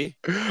 buddy.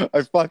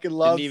 I fucking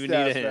love Didn't even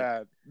Steph, need a hint.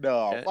 man.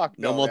 No, Yeah, fuck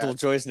no multiple man.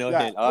 choice, no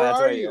Yeah, hint. Oh, where that's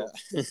are right. you?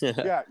 Yeah.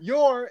 Yeah,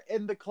 you're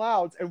in the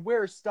clouds, and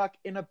we're stuck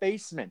in a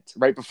basement.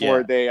 Right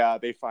before they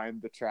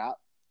find the trap.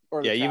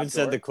 Or the Yeah, you even door.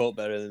 said the quote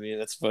better than me.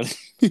 That's funny.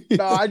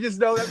 No, I just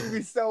know that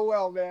movie so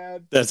well,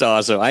 man. That's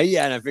awesome.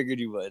 And I figured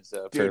you would.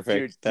 So Dude,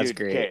 perfect. That's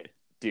great. Okay.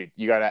 Dude,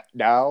 you gotta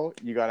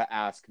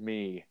ask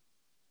me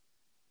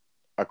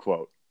a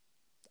quote.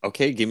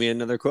 Okay, give me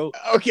another quote.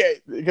 Okay,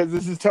 because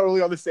this is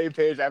totally on the same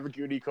page. I have a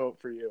Goonie quote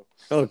for you.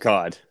 Oh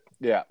God.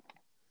 Yeah.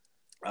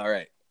 All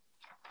right.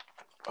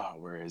 Oh,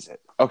 where is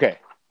it? Okay.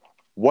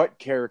 What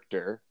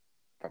character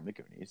from the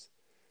Goonies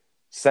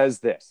says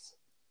this?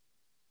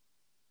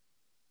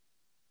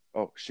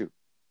 Oh, shoot.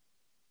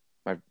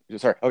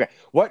 Sorry. Okay.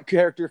 What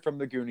character from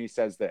the Goonies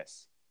says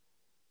this?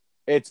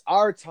 It's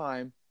our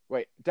time.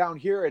 Wait, down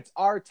here, it's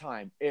our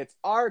time. It's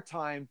our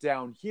time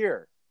down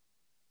here.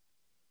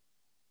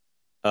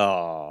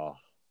 Oh.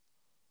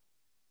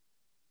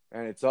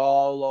 And it's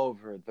all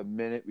over the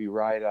minute we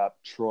ride up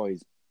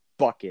Troy's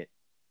bucket.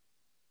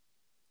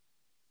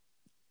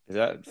 Is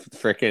that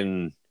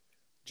freaking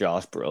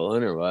Josh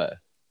Brolin or what?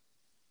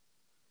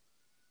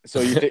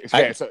 So you think?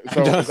 Okay, so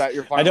is that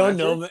your final I don't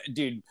answer? know,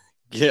 dude.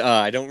 Yeah,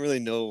 I don't really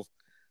know.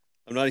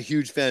 I'm not a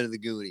huge fan of the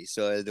Goonies,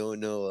 so I don't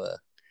know.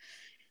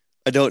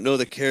 I don't know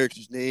the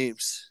characters'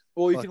 names.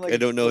 Well, you can like. I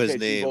don't know his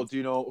name. Well, do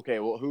you know? Okay,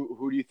 well,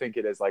 who do you think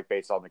it is? Like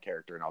based on the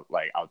character, and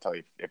I'll tell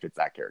you if it's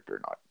that character or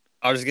not.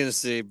 I was gonna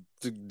say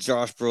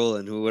Josh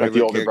Brolin, whatever like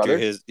the older character brother?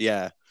 his.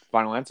 Yeah,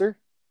 final answer.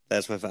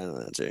 that's my final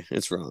answer.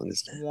 It's wrong.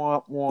 Isn't it?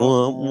 Wah,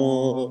 wah,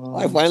 wah.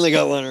 I finally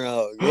got one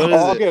wrong. What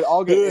is all it? good,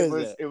 all good.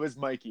 Who It was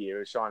Mikey. It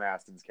was Sean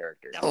Astin's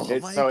character. Oh, So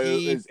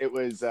Mikey. it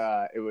was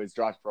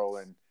Josh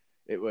Brolin.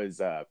 It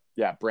was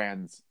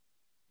Brand's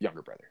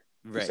younger brother.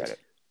 Who Right. said it.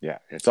 Yeah,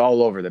 it's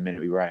all over the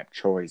minute we ride up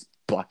Troy's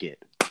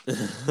bucket.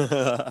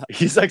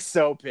 He's like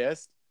so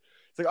pissed.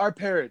 It's like our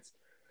parents,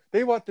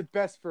 they want the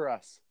best for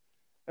us,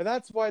 and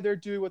that's why they're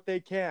doing what they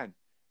can.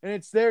 And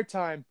it's their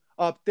time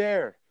up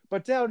there,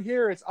 but down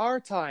here it's our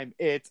time.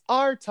 It's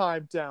our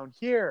time down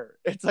here.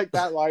 It's like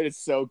that line is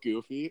so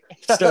goofy.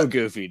 So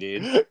goofy,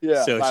 dude.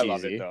 Yeah, So I cheesy.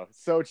 love it though.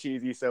 So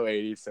cheesy, so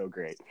 80s, so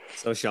great.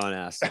 So Sean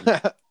Astin.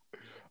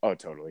 Oh,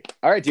 totally.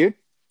 All right, dude.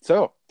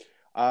 So,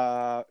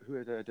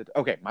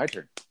 okay, my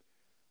turn.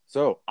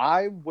 So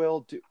I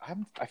will do.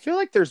 I feel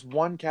like there's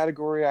one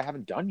category I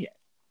haven't done yet,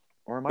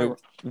 or am I?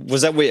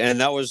 Was that wait? And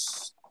that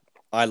was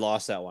I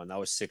lost that one. That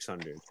was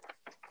 600.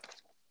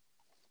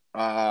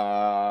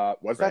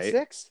 Was that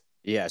 6?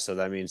 Yeah, so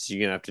that means you're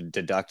gonna have to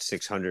deduct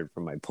 600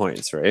 from my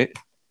points, right?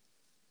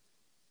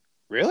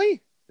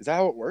 Really? Is that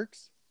how it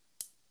works?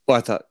 Well,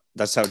 I thought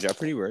that's how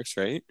Jeopardy works,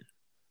 right?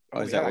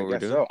 Oh, is yeah, that what I we're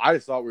guess doing? so. I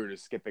just thought we were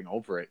just skipping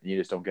over it, and you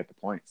just don't get the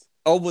points.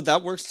 Oh, well,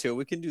 that works too.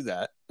 We can do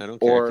that. I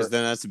don't care because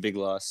then that's a big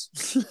loss.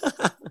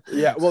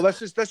 Yeah, well, let's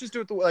just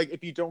do it the way. Like,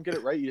 if you don't get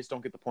it right, you just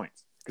don't get the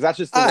points because that's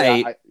just the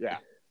way. Yeah,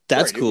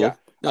 that's sorry, cool. Yeah.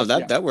 No,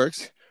 that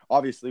works.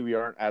 Obviously, we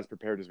aren't as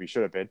prepared as we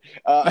should have been.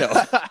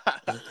 No.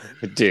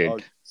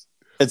 Dude,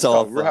 it's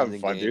all we're having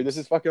fun, dude. This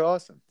is fucking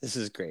awesome. This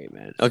is great,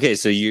 man. Okay,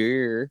 so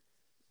you're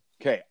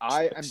okay.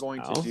 I am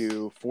going to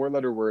do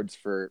 4-letter words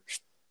for.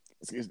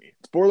 Excuse me.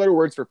 4-letter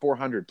words for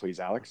 400, please,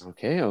 Alex.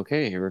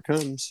 Okay. Here it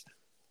comes.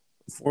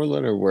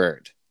 4-letter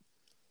word.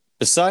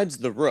 Besides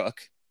the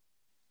rook,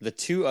 the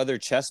 2 other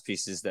chess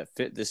pieces that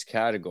fit this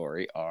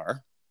category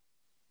are.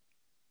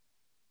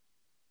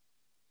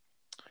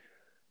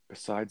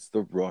 Besides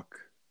the rook,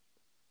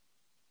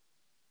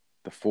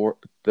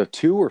 the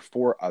 2 or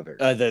 4 others.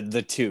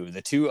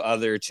 The 2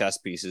 other chess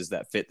pieces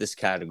that fit this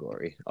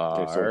category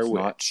are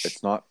so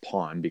it's not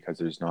pawn because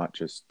there's not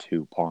just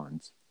 2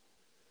 pawns.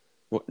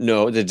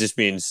 No, that just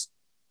means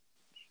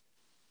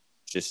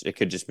it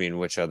could just mean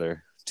which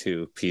other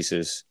two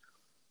pieces.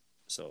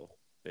 So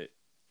it,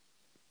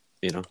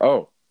 you know,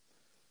 Oh.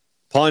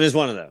 pawn is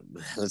one of them.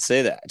 Let's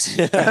say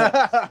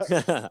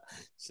that.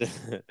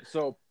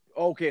 So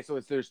okay, so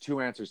there's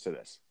two answers to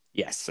this.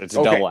 Yes, it's a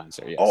Okay. double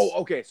answer. Yes.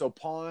 Oh, okay. So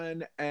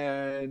pawn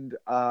and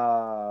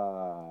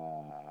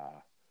not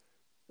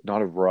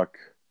a rook.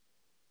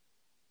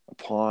 A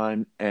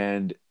pawn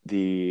and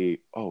the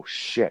oh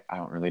shit, I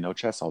don't really know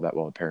chess all that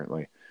well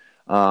apparently.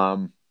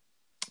 Um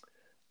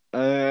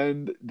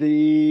and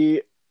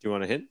the Do you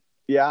want a hint?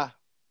 yeah.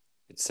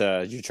 It's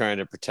you're trying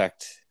to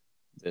protect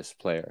this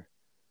player.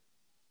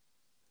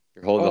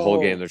 You're holding the whole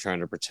game. Oh, They're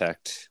trying to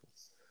protect.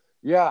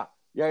 yeah.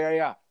 Yeah, yeah,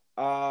 yeah.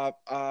 Uh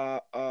uh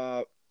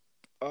uh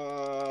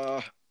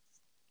uh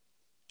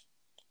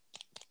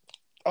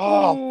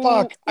Oh Oh,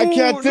 fuck. I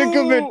can't oh think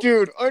of it, no!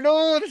 dude. I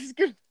know this is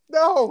good.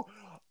 No.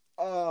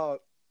 Uh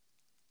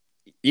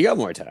You got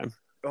more time.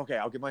 okay,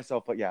 I'll give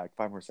myself like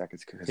 5 more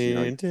seconds because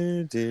No,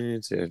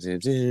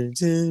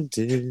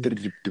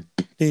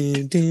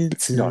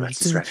 no, that's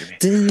distracting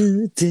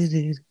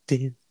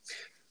me.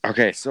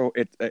 Okay, so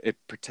it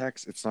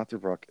protects. It's not the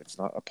rook. It's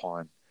not a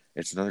pawn.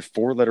 It's another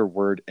 4-letter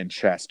word in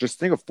chess. Just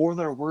think of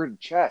 4-letter word in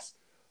chess.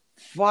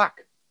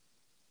 Fuck.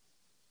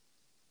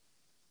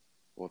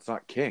 Well, it's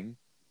not king.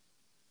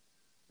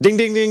 ding,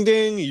 ding, ding,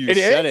 ding. You It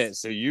said is? it,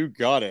 so you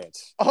got it.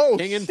 Oh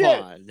King and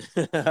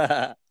shit.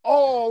 pawn.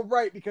 Oh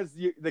right, because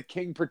the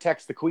king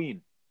protects the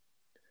queen.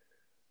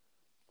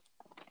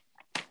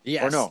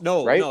 Yes. Or no,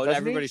 No, right? no. Doesn't he?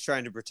 Everybody's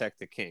trying to protect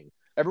the king.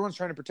 Everyone's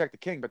trying to protect the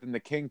king, but then the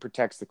king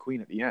protects the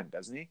queen at the end,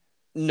 doesn't he?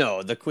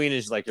 No, the queen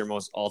is like your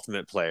most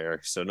ultimate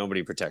player, so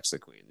nobody protects the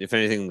queen. If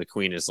anything, the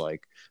queen is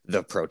like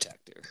the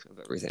protector of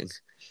everything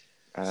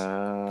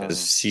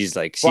because she's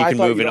like Well, she I can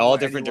thought move you in don't all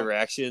want different anyone,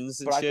 directions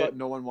and but I shit. thought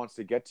no one wants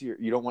to get to your.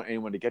 You don't want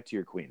anyone to get to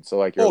your queen. So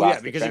like your Oh yeah,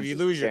 last because if defense you is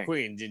lose the your king.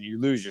 queen, then you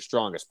lose your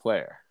strongest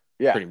player.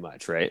 Yeah, Pretty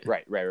much, right?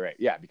 right.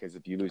 Yeah, because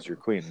if you lose your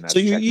queen, then that's So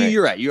checkmate.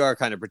 you're right. You are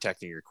kind of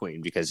protecting your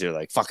queen because you're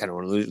like, fuck, I don't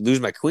want to lose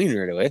my queen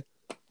right away.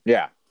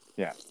 Yeah.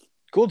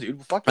 Cool, dude.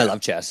 Well, fuck I yeah. love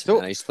chess, So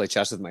man. I used to play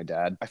chess with my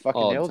dad I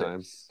fucking all the nailed it.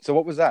 time. So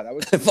what was that? That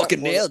was I was that fucking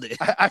four? nailed it.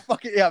 I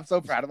fucking I'm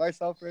so proud of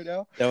myself right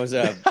now. That was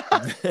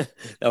that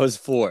was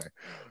 4.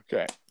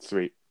 Okay,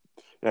 sweet.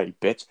 Yeah, you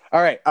bitch.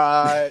 All right.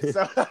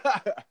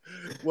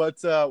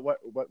 So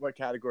what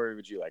category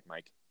would you like,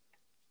 Mike?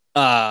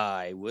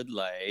 I would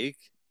like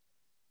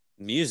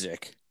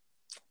music.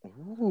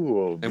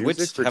 Ooh, And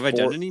music for have I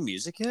done four. any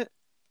music yet?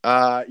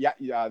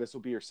 Yeah. This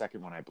will be your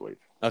second one, I believe.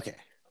 Okay.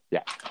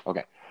 Yeah.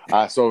 Okay.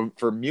 So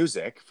for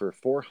music for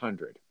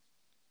 400.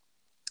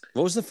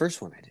 What was the first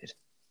one I did?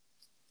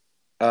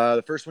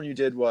 The first one you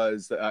did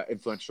was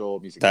influential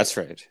music. That's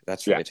right.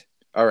 That's right.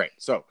 Yeah. All right.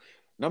 So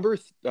number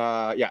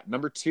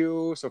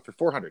 2. So for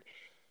 400,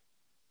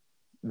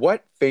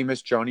 what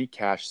famous Johnny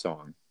Cash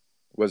song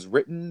was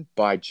written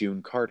by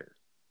June Carter?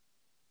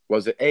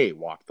 Was it A,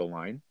 Walk the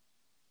Line,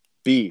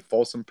 B,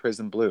 Folsom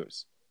Prison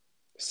Blues,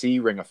 C,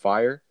 Ring of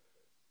Fire,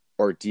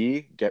 or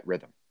D, Get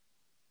Rhythm?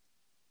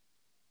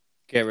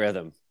 Get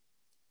Rhythm.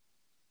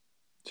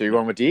 So you're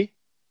going with D?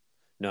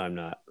 No, I'm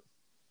not.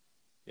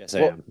 Yes,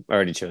 I am. I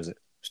already chose it.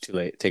 It's too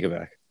late. Take it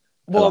back.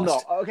 Well,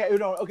 no. Okay,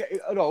 no.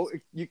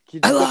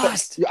 I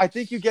lost. I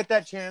think you get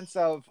that chance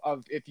of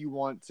if you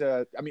want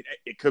to. I mean,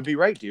 it could be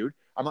right, dude.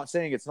 I'm not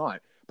saying it's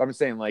not, but I'm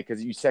saying like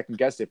because you second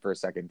guessed it for a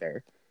second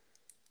there.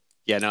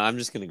 Yeah, no, I'm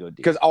just gonna go D.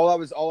 Because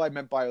all I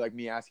meant by like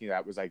me asking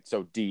that was like,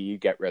 so D,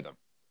 Get Rhythm.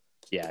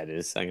 Yeah, it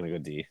is. I'm gonna go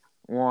D.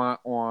 Wah,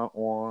 wah,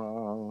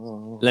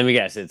 wah. Let me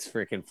guess. It's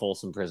freaking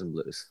Folsom Prison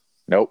Blues.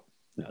 Nope.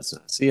 No, it's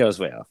not. See, I was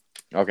way off.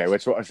 Okay,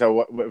 which one? So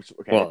what? Okay,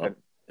 well,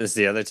 it's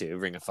the other two.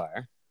 Ring of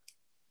Fire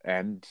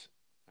and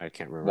I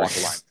can't remember. Walk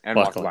the Line and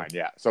Walk the Line.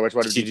 Yeah. So which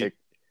one did you take?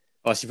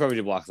 Oh, she probably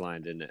did Walk the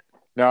Line, didn't it?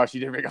 No, she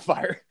did Ring of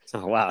Fire.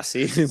 Oh wow!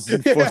 See, fourth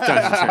time's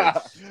a charm.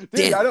 Dude,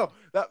 damn. I know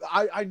that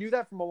I knew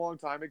that from a long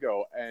time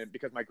ago, and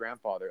because my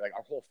grandfather, like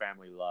our whole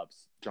family,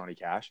 loves Johnny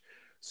Cash,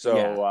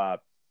 so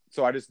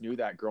so I just knew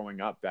that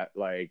growing up that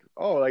like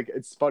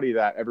it's funny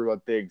that everyone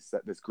thinks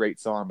that this great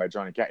song by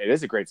Johnny Cash. It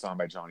is a great song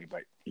by Johnny,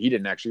 but he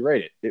didn't actually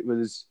write it. It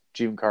was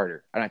June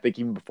Carter, and I think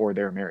even before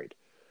they were married.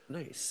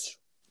 Nice.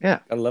 Yeah,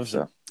 I love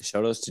so.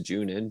 Shout outs to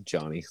June and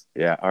Johnny.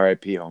 Yeah,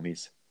 R.I.P.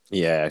 homies.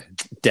 Yeah,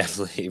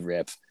 definitely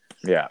rip.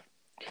 Yeah.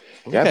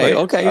 Okay,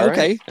 okay.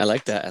 Right. I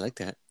like that.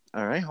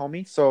 All right,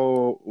 homie.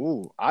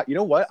 So, you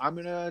know what? I'm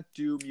gonna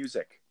do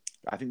music.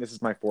 I think this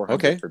is my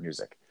 400 for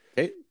music.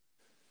 Okay.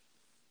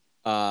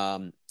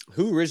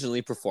 Who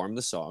originally performed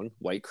the song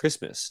 "White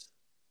Christmas"?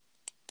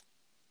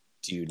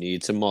 Do you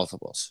need some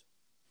multiples?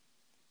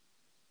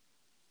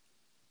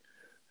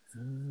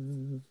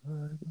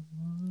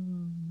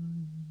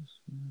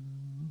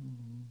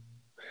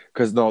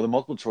 Because no, the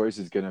multiple choice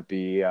is gonna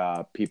be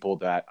people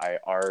that I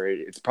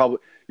already. It's probably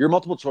your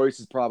multiple choice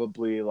is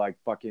probably like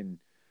fucking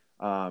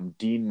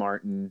Dean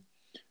Martin,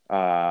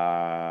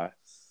 and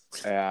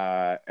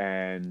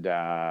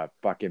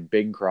fucking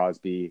Bing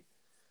Crosby,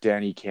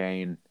 Danny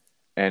Kaye,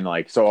 and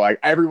like so like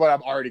everyone.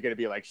 I'm already gonna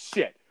be like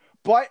shit,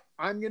 but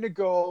I'm gonna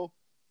go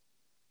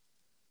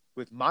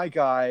with my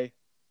guy,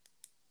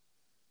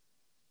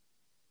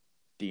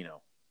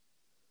 Dino.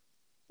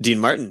 Dean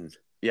Martin.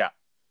 Yeah.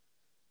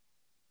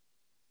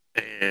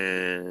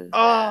 And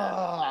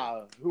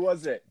Who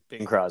was it?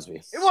 Bing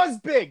Crosby. It was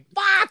Bing.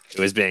 Fuck! It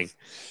was Bing.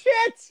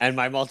 Shit! And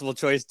my multiple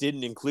choice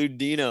didn't include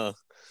Dino.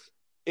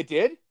 It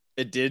did?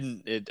 It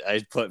didn't.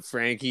 I put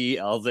Frankie,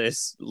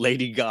 Elvis,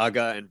 Lady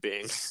Gaga, and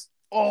Bing.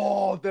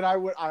 Oh, then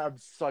I'm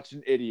such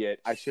an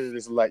idiot. I should have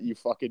just let you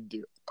fucking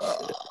do.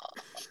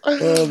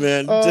 Oh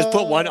man, just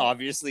put one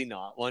obviously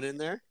not one in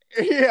there.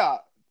 Yeah.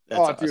 That's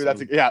awesome. Dude,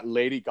 that's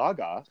Lady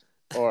Gaga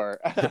or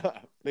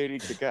Lady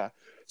Gaga.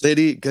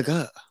 Lady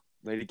Gaga.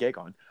 Lady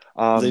Gagon.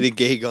 Lady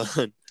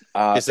Gagon.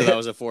 Okay, so that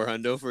was a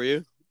 400 for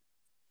you?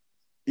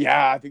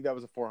 Yeah, I think that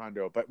was a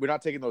 400, but we're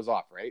not taking those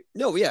off, right?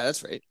 No, yeah,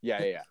 that's right.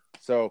 Yeah.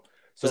 So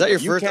was that your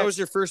first? That was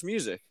your first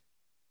music.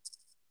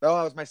 No,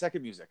 that was my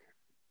second music.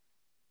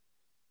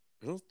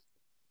 I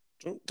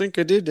don't think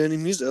I did any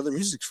other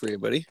music for you,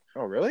 buddy.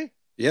 Oh, really?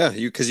 Yeah,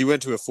 because you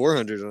went to a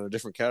 400 on a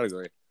different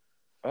category.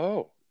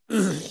 Oh.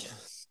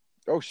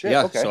 Oh shit.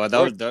 Yeah. Okay. So that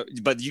was,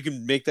 but you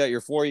can make that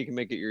your 4. You can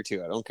make it your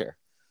 2. I don't care.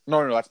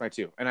 No, that's my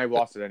 2, and I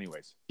lost it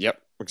anyways. Yep.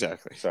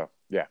 Exactly. So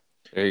yeah.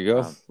 There you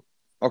go.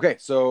 Okay,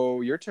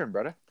 so your turn,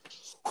 brother.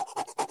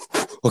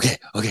 Okay.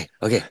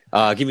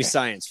 Give me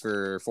science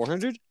for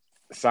 400.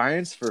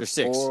 Science for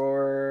 6.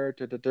 For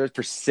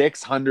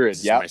 600.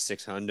 Yeah, my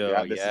 600.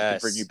 Yeah, this is to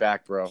bring you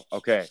back, bro.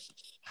 Okay.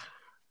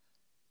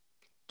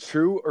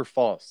 True or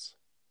false?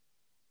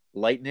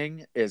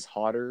 Lightning is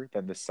hotter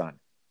than the sun.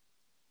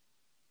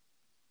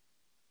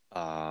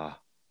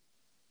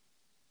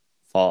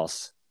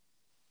 False.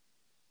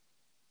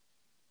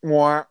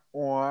 What?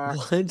 Yeah,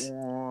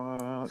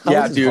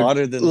 dude.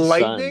 Hotter than the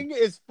lightning sun?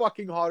 Is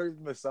fucking hotter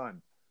than the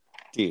sun,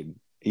 dude.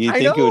 You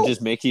think it would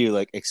just make you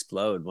like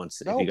explode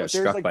if you got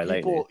struck by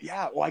lightning?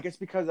 Yeah, well, I guess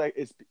because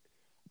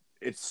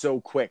it's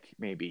so quick.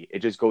 Maybe it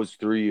just goes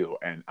through you,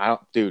 and I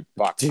don't, dude.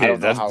 Fuck, dude, I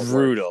don't know that's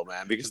brutal,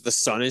 man. Because the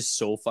sun is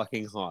so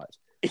fucking hot.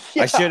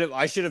 Yeah.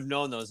 I should have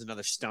known that was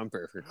another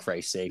stumper, for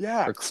Christ's sake.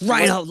 Yeah, for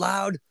crying out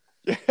loud.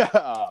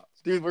 Yeah,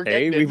 dude,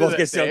 we both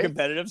get so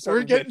competitive. So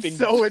we're getting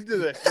so into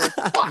this.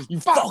 Fuck, you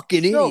fucking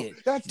idiot! No,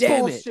 that's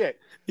damn bullshit. It.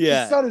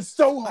 Yeah, the sun is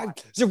so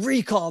hot. It's a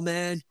recall,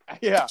 man.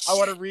 Yeah, I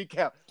want to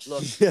recount.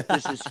 Look,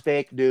 this is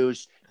fake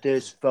news.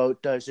 This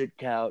vote doesn't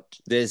count.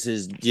 This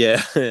is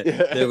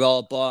they're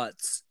all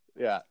bots.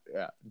 Yeah.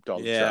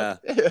 Donald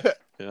Trump.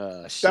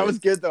 That was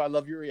good though. I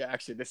love your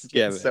reaction. This is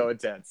getting so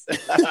intense.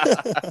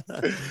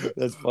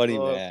 That's funny,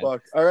 man.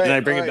 Fuck. All right. And I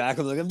bring it back.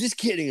 I'm like, I'm just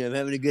kidding. I'm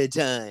having a good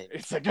time.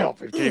 It's like, no,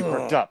 it's getting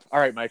worked up. All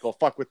right, Michael,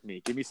 fuck with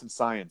me. Give me some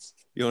science.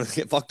 You want to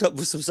get fucked up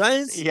with some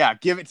science? Yeah,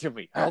 give it to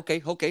me.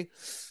 Okay.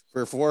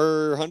 For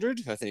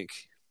 400, I think.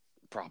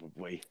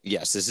 Probably.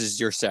 Yes, this is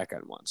your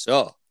second one.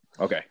 So,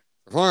 okay.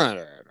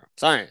 400.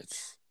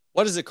 Science.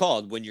 What is it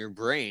called when your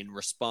brain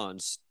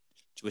responds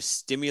to a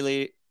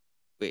stimulate?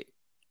 Wait.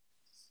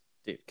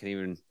 Dude, can't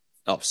even.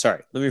 Oh,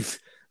 sorry.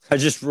 I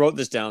just wrote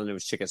this down and it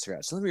was chicken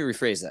scratch. So let me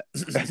rephrase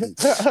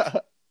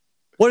that.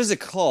 What is it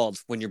called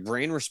when your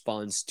brain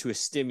responds to a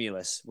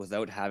stimulus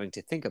without having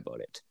to think about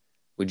it?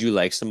 Would you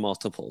like some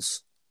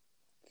multiples?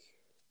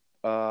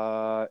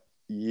 What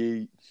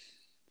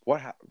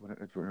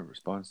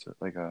responds to it?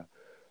 Like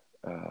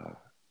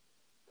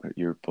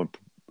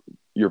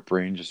your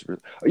brain just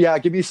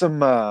give me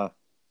some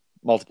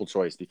multiple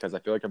choice, because I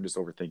feel like I'm just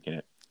overthinking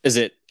it. Is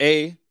it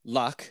A,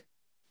 luck,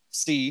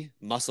 C,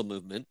 muscle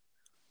movement,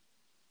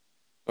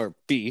 or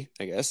B,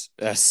 I guess,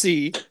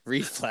 C,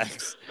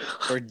 reflex,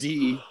 or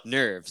D,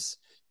 nerves?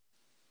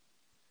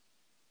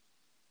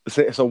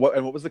 So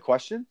what was the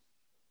question?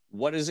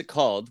 What is it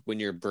called when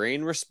your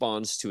brain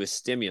responds to a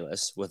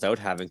stimulus without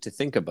having to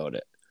think about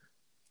it?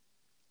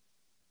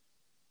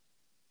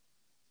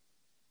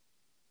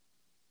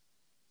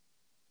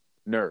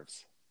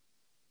 Nerves.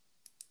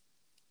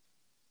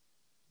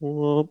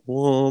 Womp,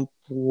 womp,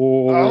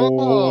 womp.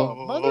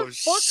 Oh,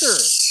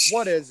 motherfucker.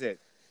 What is it?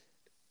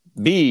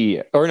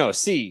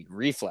 C,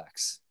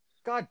 reflex.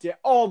 God damn.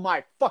 Oh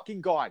my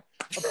fucking God.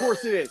 Of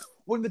course it is.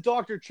 When the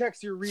doctor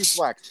checks your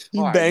reflex. He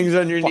bangs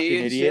on your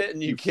knee and shit,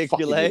 and you kick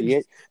your leg.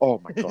 Idiot. Oh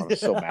my God, I'm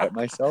so mad at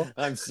myself.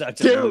 I'm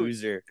such a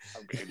loser.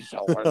 I'm getting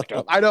so worked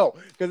up. I know,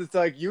 because it's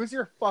like, use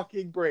your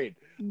fucking brain.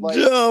 Like,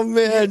 oh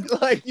man.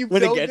 You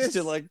when it gets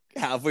to like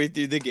halfway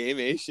through the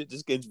game, shit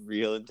just gets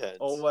real intense.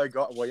 Oh my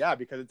God. Well, yeah,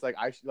 because it's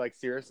like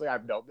seriously,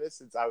 I've known this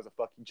since I was a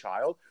fucking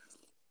child.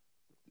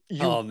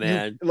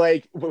 Man.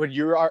 When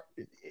you are,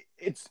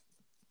 it's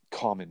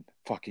common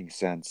fucking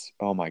sense.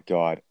 Oh my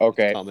God.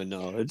 Okay. Common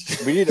knowledge.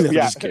 We need to, I'm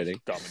just kidding.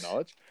 Common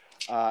knowledge.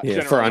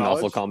 For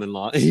unlawful common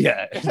law.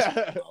 Yeah.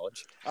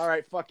 Knowledge. All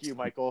right. Fuck you,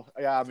 Michael.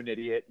 Yeah, I'm an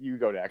idiot. You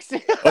go next.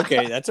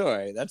 Okay. That's all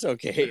right. That's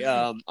okay.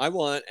 I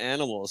want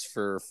animals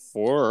for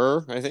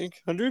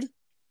 400.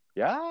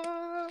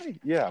 Yeah.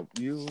 Yeah.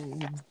 You.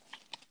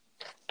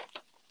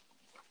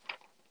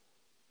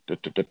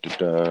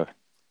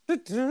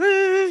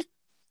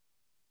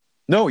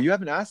 No, you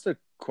haven't asked a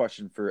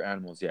question for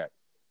animals yet.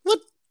 What?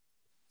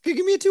 Okay,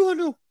 give me a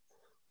 200.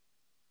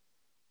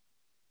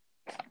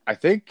 I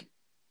think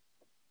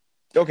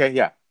Okay,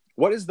 yeah.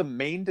 What is the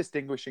main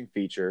distinguishing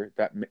feature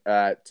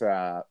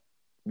that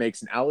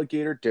makes an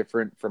alligator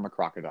different from a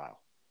crocodile?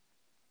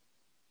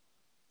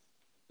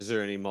 Is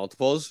there any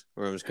multiples,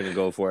 or I'm just gonna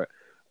go for it?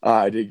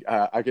 I could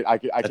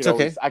That's okay.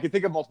 always, I could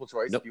think of multiple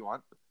choice if Nope. you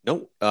want.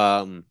 Nope.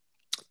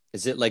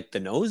 Is it like the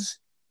nose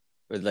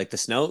or like the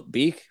snout,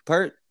 beak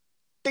part?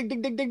 Ding,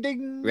 ding, ding, ding,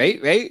 ding.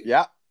 Right. Right.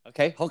 Yeah,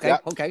 Okay. Okay. yeah.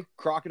 Okay.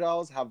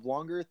 Crocodiles have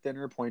longer,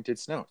 thinner, pointed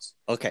snouts.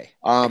 Okay.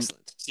 Um,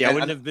 Excellent. See, I and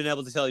wouldn't have been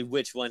able to tell you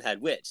which one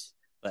had which,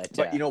 but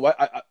But you know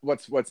what?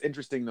 What's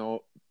interesting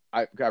though,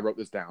 I wrote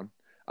this down.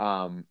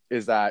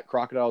 Is that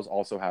crocodiles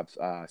also have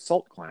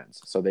salt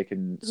glands, so they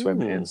can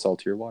swim in ooh,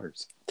 saltier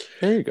waters.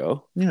 there you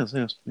go. Yes,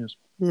 yes, yes.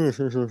 Yeah.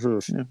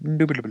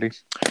 Indubitably.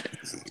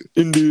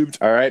 Indeed.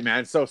 All right,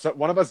 man. So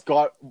one of us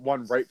got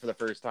one right for the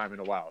first time in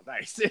a while.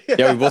 Nice.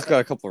 Yeah, we both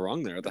got a couple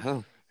wrong there. What the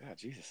hell? Yeah,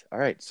 Jesus. All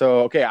right.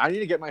 So okay, I need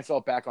to get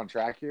myself back on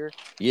track here.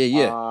 Yeah.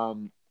 Yeah.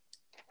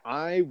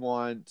 I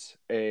want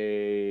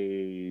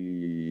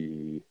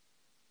a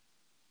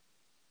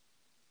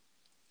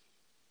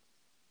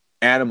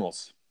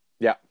animals.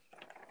 Yeah.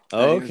 This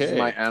is Okay.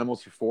 my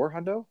animals for 4,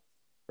 hundo,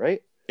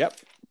 right? Yep.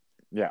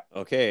 Yeah.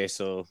 Okay.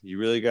 So you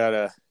really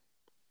gotta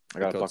I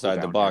got look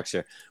outside the box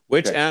here.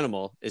 Which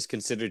animal is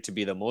considered to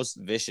be the most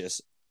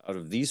vicious out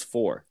of these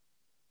 4?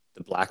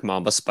 The black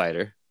mamba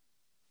spider,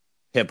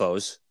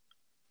 hippos,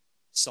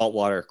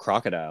 saltwater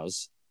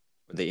crocodiles,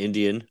 or the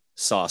Indian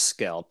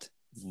saw-scalped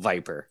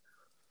viper.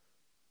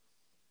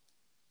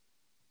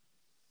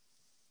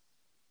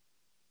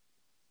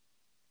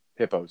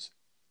 Hippos.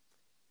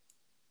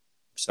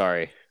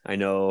 Sorry, I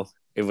know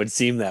it would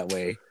seem that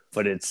way,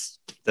 but it's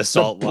the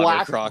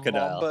saltwater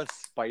crocodile. Mamba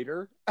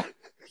spider.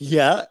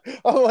 Yeah.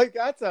 Oh, like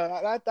that's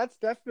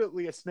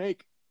definitely a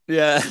snake.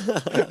 Yeah.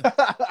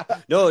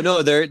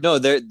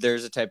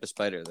 There's a type of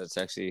spider that's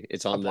actually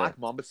it's on a black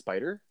mamba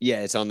spider.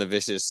 Yeah, it's on the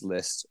vicious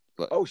list.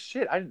 But oh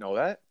shit, I didn't know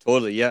that.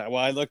 Totally, yeah.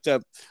 Well, I looked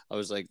up. I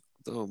was like,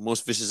 the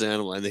most vicious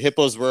animal, and the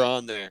hippos were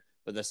on there,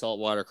 but the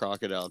saltwater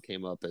crocodile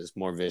came up as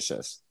more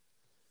vicious.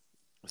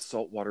 A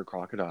saltwater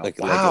crocodile. Like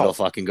it'll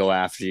fucking go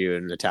after you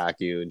and attack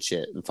you and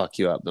shit and fuck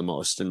you up the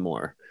most and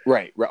more.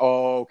 Right.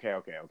 Oh, okay.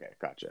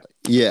 Gotcha.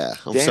 Yeah.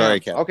 I'm sorry,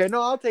 Kevin. Okay,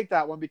 no, I'll take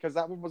that one because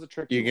that one was a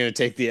tricky You're gonna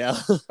take the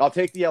L? I'll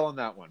take the L on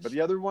that one. But the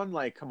other one,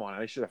 like, come on,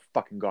 I should have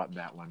fucking gotten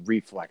that one.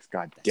 Reflex,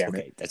 god damn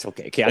it. That's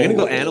okay. Okay, I'm gonna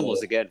go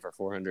animals again for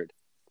 400.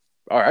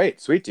 All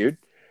right, sweet dude.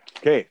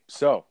 Okay,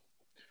 so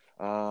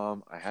I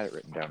had it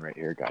written down right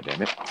here, god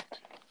damn it.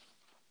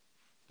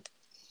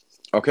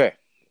 Okay.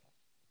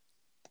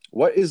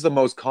 What is the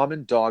most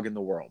common dog in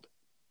the world?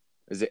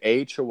 Is it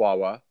A,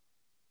 Chihuahua,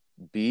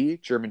 B,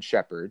 German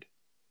Shepherd,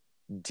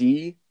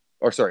 C,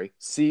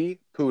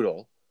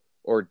 Poodle,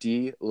 or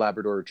D,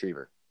 Labrador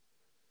Retriever?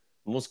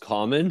 Most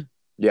common?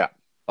 Yeah.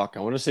 Fuck, I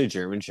want to say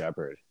German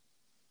Shepherd.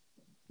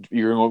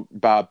 You're going to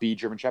go B,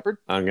 German Shepherd?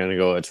 I'm going to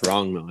go, it's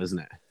wrong though, isn't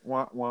it?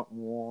 Wah, wah,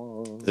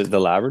 wah. The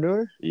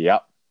Labrador?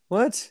 Yep.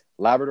 What?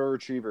 Labrador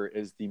Retriever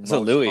is the most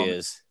what Louis common.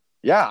 Is.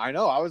 Yeah, I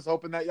know. I was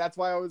hoping that's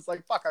why I was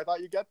like, fuck, I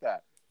thought you'd get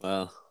that.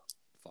 Well,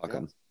 fuck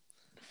him.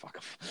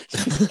 Fuck him.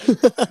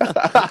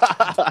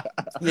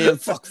 Man,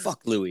 fuck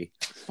Louis.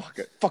 Fuck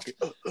it.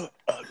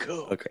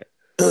 Coke. Okay.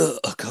 A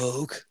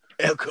Coke.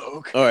 A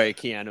Coke. All right,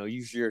 Keanu,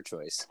 use your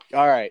choice.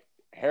 All right.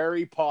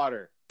 Harry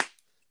Potter.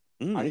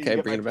 I need to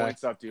get bring my it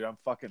points up, dude. I'm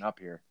fucking up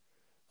here.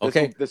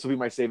 This will be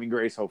my saving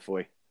grace,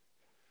 hopefully.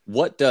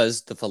 What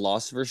does the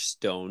Philosopher's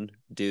Stone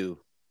do?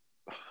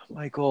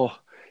 Michael,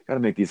 you gotta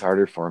make these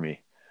harder for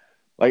me.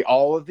 Like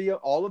all of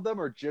them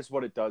are just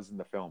what it does in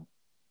the film.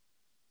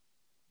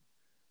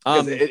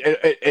 No,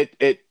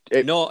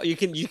 you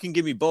can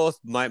give me both.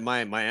 My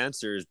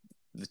answer is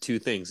the 2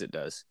 things it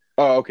does.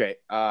 Oh, okay.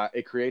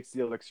 It creates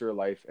the elixir of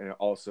life, and it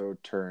also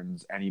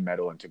turns any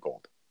metal into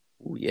gold.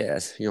 Oh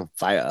yes,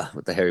 fire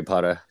with the Harry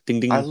Potter.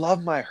 Ding ding. I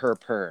love my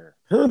Herper.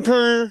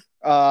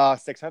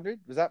 600.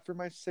 Was that for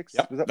my 6?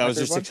 Yep, that was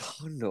your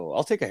 600. No,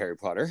 I'll take a Harry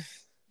Potter.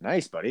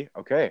 Nice, buddy.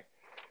 Okay,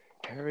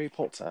 Harry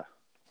Potter.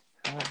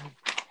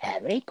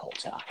 Harry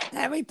Potter.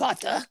 Harry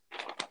Potter.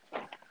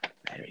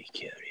 Very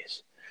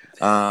curious.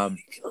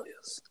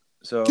 Curious.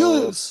 So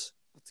That's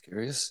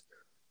curious.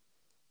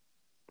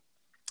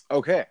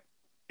 Okay,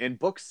 in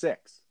book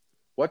 6,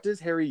 what does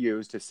Harry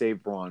use to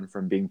save Ron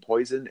from being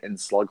poisoned in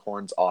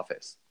Slughorn's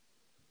office?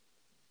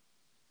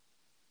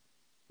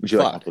 Would you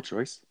like multiple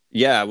choice?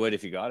 Yeah, I would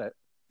if you got it.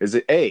 Is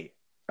it A,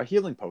 a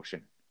healing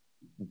potion,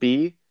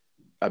 B,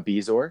 a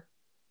Bezoar,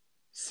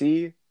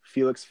 C,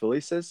 Felix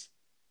Felicis,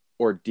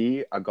 or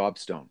D, a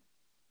gobstone?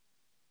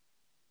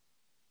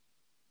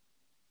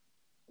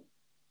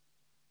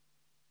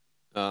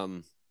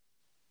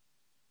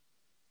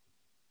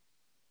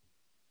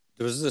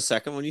 Was this the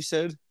second one you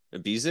said? A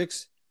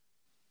Bezoar?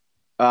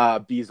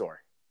 Bezoar.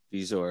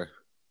 Bezoar.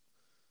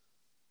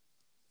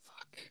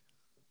 Fuck.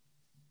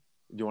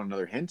 Do you want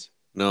another hint?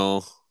 No.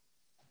 I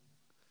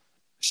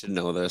should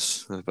know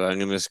this, but I'm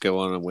gonna just go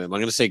on a whim. I'm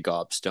gonna say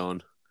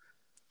gobstone.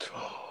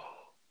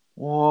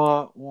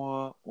 What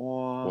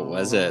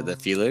was it? The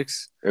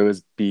Felix? It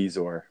was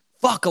Bezoar.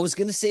 Fuck, I was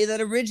gonna say that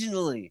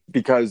originally.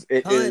 because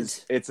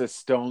Cunt. it's a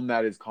stone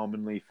that is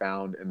commonly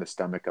found in the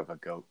stomach of a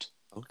goat.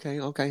 Okay.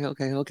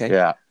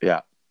 Yeah,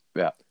 yeah,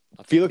 yeah.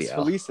 I'll take Felix the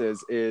L. Felicis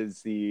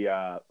is the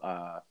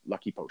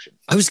lucky potion.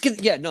 I was gonna.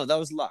 Yeah, no, that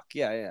was luck.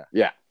 Yeah. Yeah,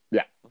 yeah,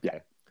 yeah.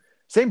 Okay.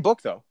 Same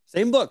book though.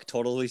 Same book.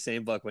 Totally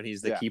same book. When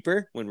he's the Yeah,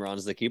 keeper. When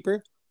Ron's the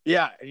keeper.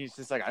 yeah. And he's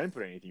just like, I didn't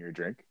put anything in your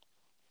drink.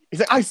 He's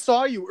like, I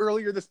saw you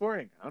earlier this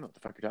morning. I don't know what the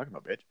fuck you're talking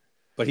about, bitch.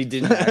 But he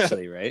didn't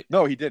actually, right?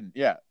 No, he didn't.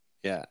 Yeah.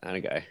 Yeah, not a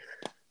guy.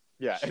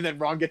 Yeah, and then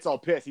Ron gets all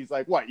pissed. He's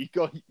like, "What? You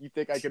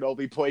think I can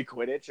only play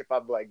Quidditch if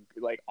I'm like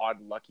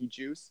on lucky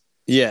juice?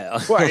 Yeah.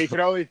 What? You can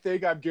only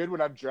think I'm good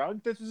when I'm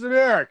drunk? This is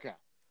America."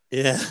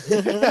 Yeah.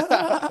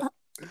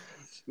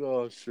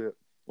 Oh shit.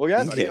 Well,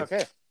 yeah, buddy.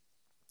 Okay.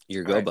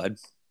 Your go, bud.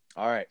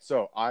 All right.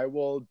 So I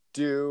will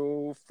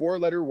do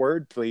 4-letter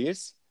word,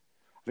 please.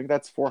 I think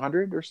that's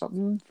 400 or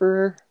something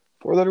for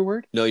 4-letter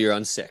word. No, you're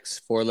on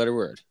 6. 4-letter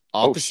word.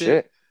 Oh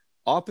shit.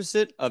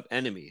 Opposite of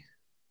enemy.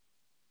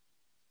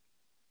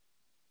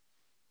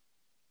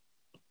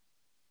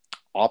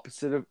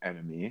 Opposite of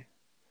enemy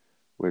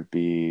would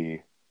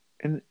be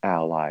an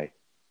ally.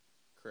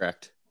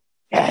 Correct.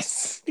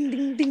 Yes. Ding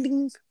ding ding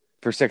ding.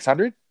 For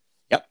 600?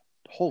 Yep.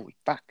 Holy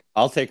fuck.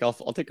 I'll take a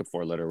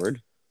 4-letter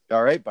word.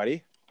 All right,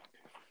 buddy.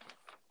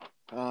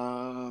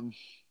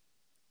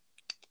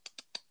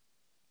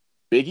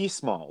 Biggie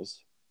Smalls,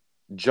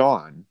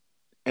 John,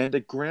 and a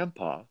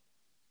grandpa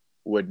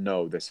would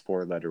know this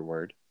 4-letter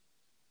word.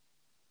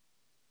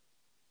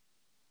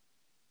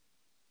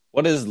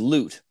 What is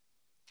loot?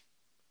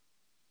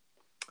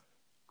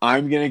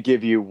 I'm gonna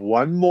give you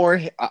one more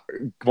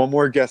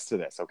guess to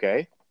this,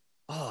 okay?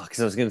 Oh,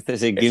 because I was gonna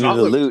say, give It's me not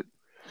the loot.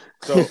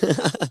 So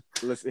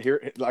listen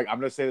here. Like I'm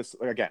gonna say this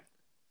again.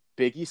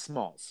 Biggie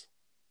Smalls,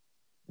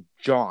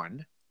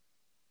 John,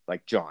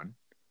 like John,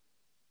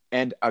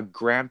 and a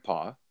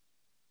grandpa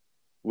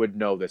would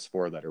know this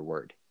 4-letter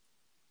word.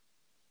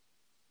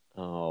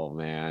 Oh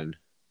man,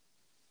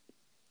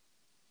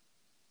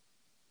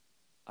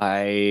 I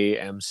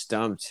am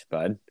stumped,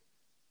 bud.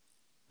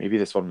 Maybe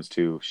this one was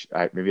too.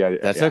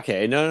 That's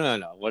okay. No.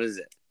 What is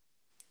it?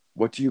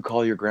 What do you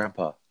call your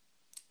grandpa?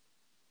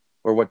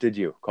 Or what did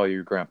you call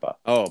your grandpa?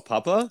 Oh,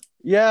 Papa?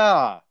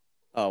 Yeah.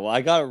 Oh, well,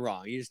 I got it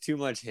wrong. He's too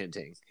much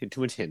hinting.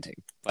 Too much hinting.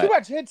 Too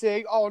much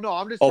hinting? Oh, no.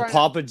 I'm just trying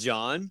Papa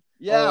John?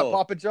 Yeah,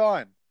 Papa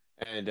John.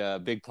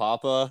 And Big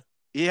Papa?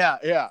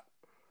 Yeah.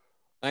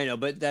 I know,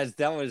 but that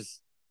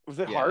was... Was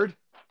it hard?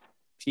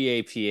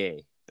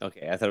 P-A-P-A.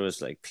 Okay, I thought it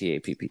was like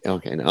P-A-P-P.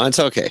 Okay, no, it's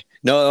okay.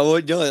 No,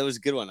 that was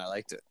a good one. I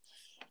liked it.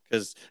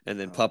 And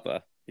then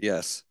Papa.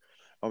 Yes.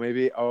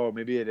 Maybe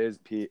it is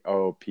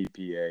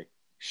P-P-A.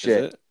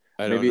 Shit.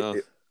 I don't know.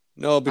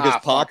 No, because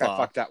Papa. I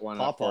fucked that one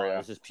up for you.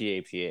 Papa is just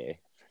P-A-P-A.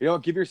 You know,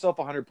 give yourself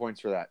 100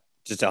 points for that.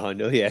 Just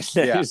 100, yeah.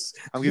 Yeah.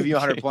 I'm giving you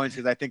 100 points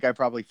because I think I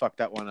probably fucked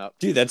that one up.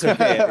 Dude, that's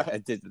okay. I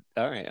did.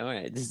 All right.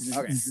 Okay.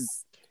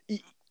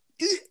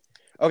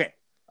 Okay.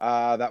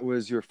 That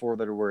was your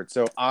 4-letter word.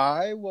 So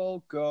I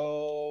will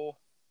go.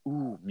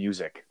 Ooh,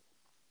 music.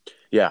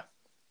 Yeah.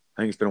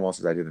 I think it's been a while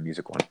since I did the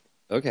music one.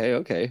 Okay.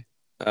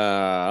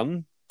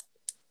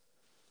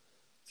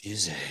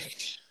 Music.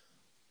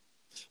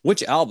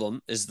 Which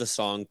album is the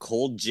song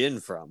Cold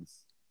Gin from?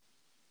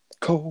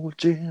 Cold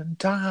gin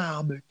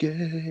time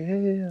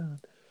again.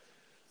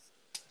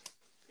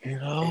 You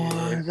know,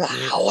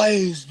 it's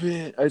always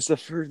been. It's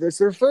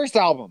their first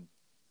album.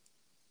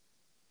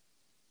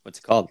 What's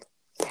it called?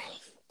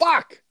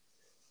 Fuck.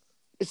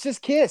 It's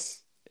just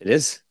Kiss. It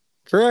is.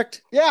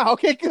 Correct. Yeah,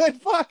 okay, good.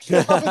 Fuck.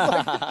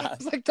 I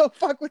was like, don't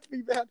fuck with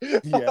me, man. Yeah,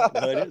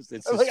 no, it is.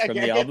 It's just like, from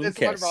the album this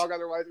Kiss. one wrong,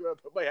 otherwise I'm going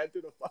to put my head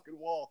through the fucking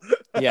wall.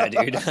 Yeah,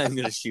 dude, I'm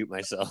going to shoot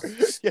myself.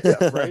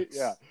 Yeah, right?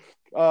 Yeah.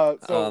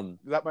 So,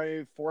 is that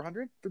my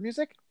 400 for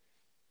music?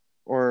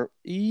 Or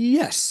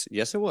Yes,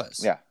 it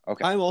was. Yeah,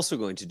 okay. I'm also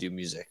going to do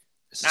music.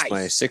 This Nice. is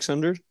my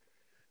 600.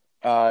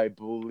 I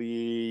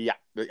believe,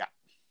 yeah.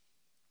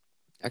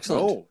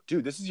 Excellent. Oh,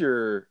 dude, this is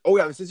your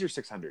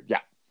 600. Yeah.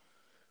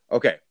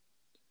 Okay.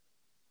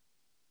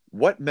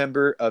 What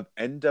member of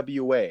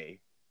NWA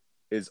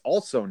is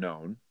also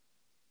known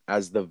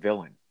as the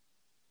villain?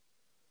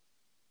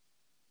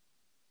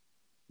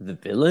 The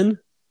villain?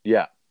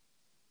 Yeah.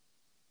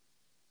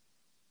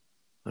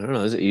 I don't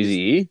know. Is it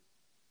Eazy-E?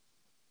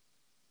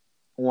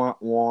 Wah.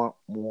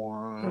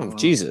 Oh,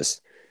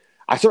 Jesus.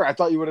 I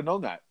thought you would have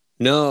known that.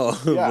 No.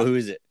 Yeah. Who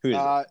is it?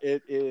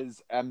 It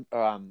is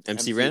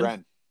MC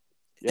Ren?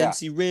 Yeah.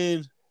 MC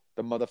Ren.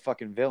 The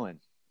motherfucking villain.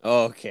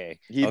 Okay.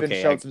 He even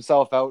shouts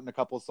himself out in a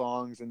couple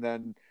songs, and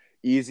then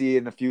Easy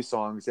in a few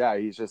songs. Yeah,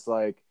 he's just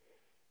like,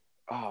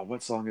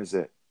 what song is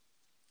it?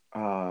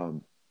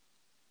 In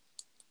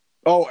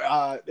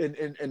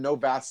No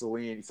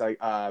Vaseline, he's like,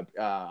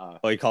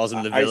 he calls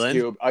him the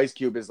villain? Ice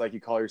Cube is like, you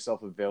call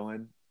yourself a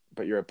villain,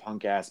 but you're a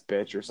punk ass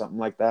bitch or something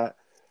like that.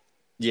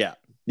 Yeah.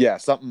 Yeah,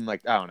 something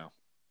like, I don't know.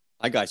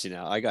 I got you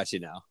now.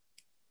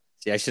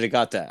 See, I should have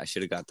got that.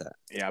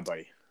 Yeah,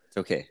 buddy. It's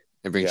okay.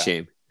 I bring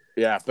shame.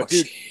 Yeah, but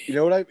dude, you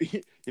know what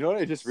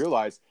I just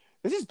realized?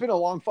 This has been a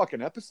long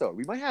fucking episode.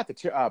 We might have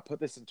to put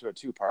this into a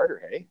 2-parter,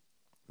 hey?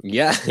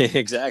 Yeah,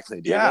 exactly,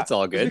 dude. Yeah, That's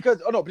all just good.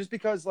 because. Oh no, just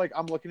because like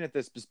I'm looking at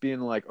this, just being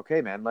like,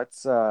 okay, man,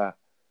 let's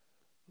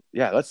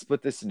let's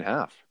split this in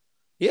half.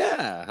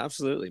 Yeah,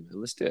 absolutely, man.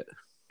 Let's do it.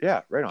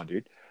 Yeah, right on,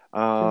 dude.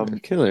 Killer,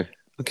 killer.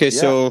 Okay, Yeah.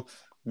 so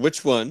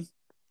which one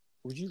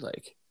would you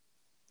like?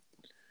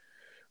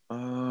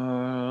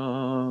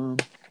 Um,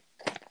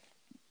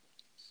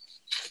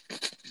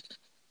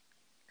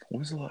 what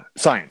was the last?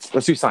 Science.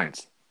 Let's do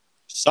science.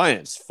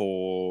 Science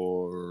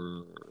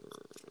for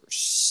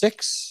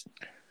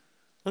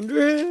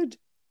 600?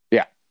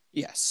 Yeah.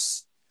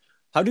 Yes.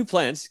 How do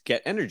plants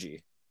get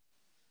energy?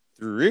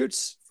 Through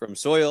roots, from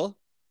soil,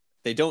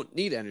 they don't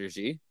need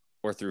energy,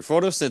 or through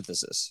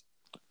photosynthesis.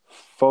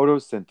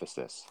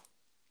 Photosynthesis.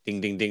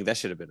 Ding, ding, ding. That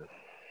should have been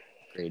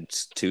a grade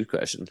 2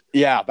 question.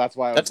 Yeah, that's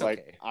why I was That's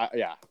like, okay.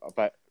 yeah,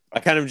 but I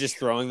kind of just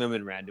throwing them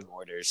in random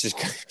order. It's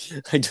just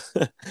I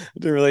don't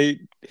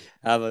really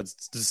have a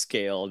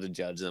scale to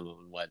judge them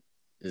on what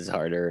is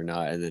harder or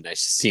not. And then I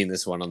seen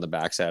this one on the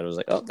backside. I was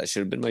like, oh, that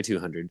should have been my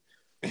 200.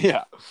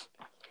 yeah.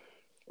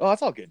 Oh,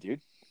 that's all good,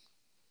 dude.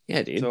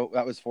 Yeah, dude. So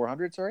that was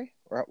 400. Sorry,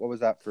 or what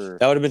was that for?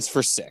 That would have been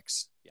for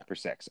 6. Yeah. For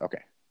 6.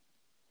 Okay.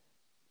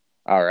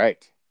 All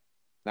right.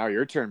 Now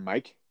your turn,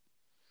 Mike.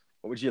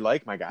 What would you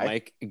like, my guy?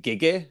 Mike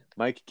Gige.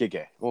 Mike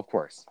Gige. Well, of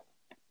course.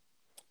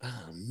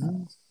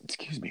 Excuse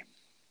Excuse me.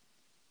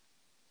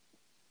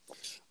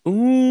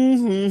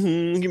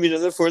 Give me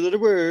another 4-letter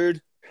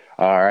word.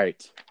 All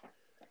right.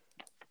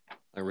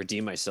 I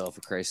redeem myself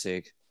for Christ's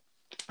sake.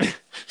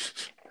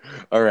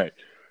 All right.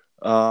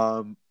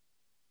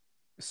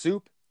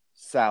 Soup,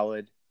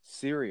 salad,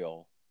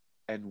 cereal,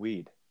 and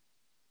weed.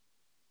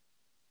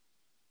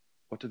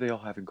 What do they all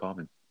have in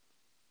common?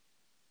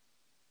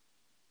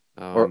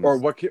 Or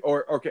what?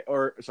 Or okay.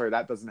 Or sorry,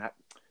 that doesn't have.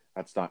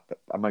 That's not.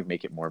 I might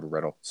make it more of a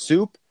riddle.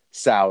 Soup,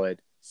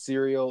 salad,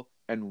 cereal,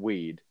 and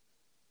weed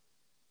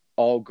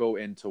all go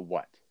into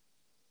what?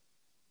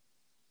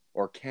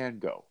 Or can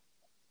go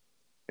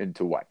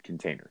into what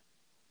container?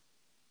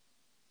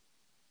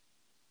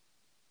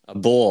 a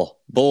bull.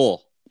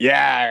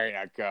 Yeah, there you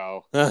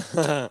go. Nice.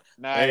 Nice.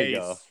 There you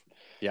go.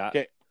 Yeah.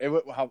 Okay.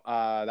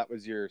 That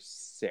was your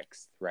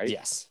 6th, right?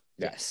 Yes.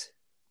 Yeah. Yes.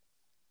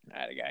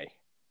 That a guy.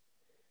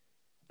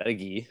 That a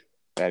gee.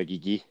 That a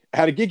gigi.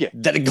 Had a gigi.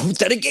 That a go.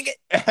 That a gig it.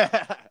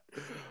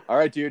 All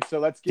right, dude. So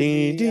let's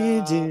get